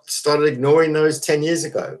started ignoring those 10 years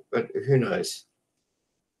ago, but who knows?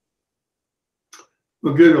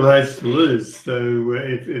 Well, Google hates to lose, so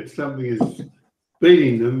if something is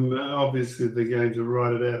beating them, obviously they're going to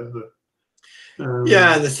write it out of the.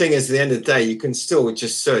 Yeah, and the thing is, at the end of the day, you can still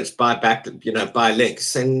just search buy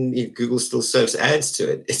links, and Google still serves ads to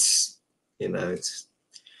it. It's, you know,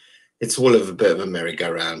 it's all of a bit of a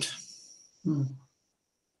merry-go-round.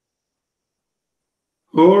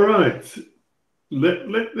 All right.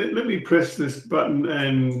 Let me press this button,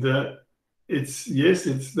 and that's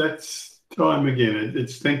time again.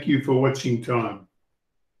 It's thank you for watching time.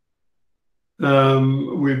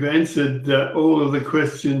 We've answered all of the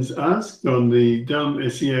questions asked on the Dumb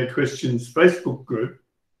SEO Questions Facebook group.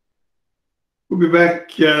 We'll be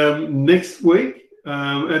back next week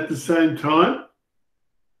at the same time.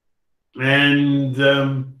 And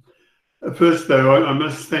first, though, I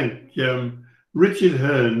must thank Richard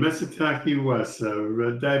Hearn, Masataki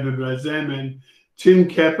Waso, David Razam, and Tim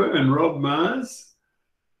Capper and Rob Mars.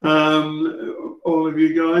 All of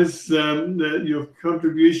you guys, your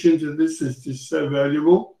contribution to this is just so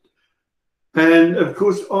valuable. And of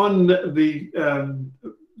course, on the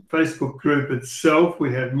Facebook group itself,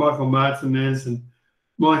 we have Michael Martinez and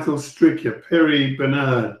Michael Stricker, Perry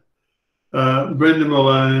Bernard, Brenda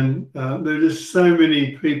Malone. There are just so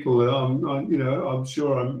many people. I'm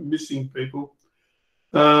sure I'm missing people.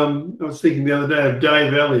 I was thinking the other day of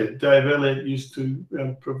Dave Elliott. Dave Elliott used to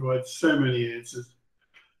provide so many answers.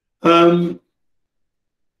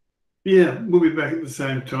 Yeah, we'll be back at the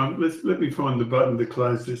same time. Let me find the button to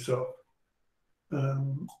close this off.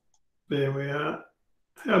 There we are.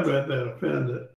 How about that? I found it.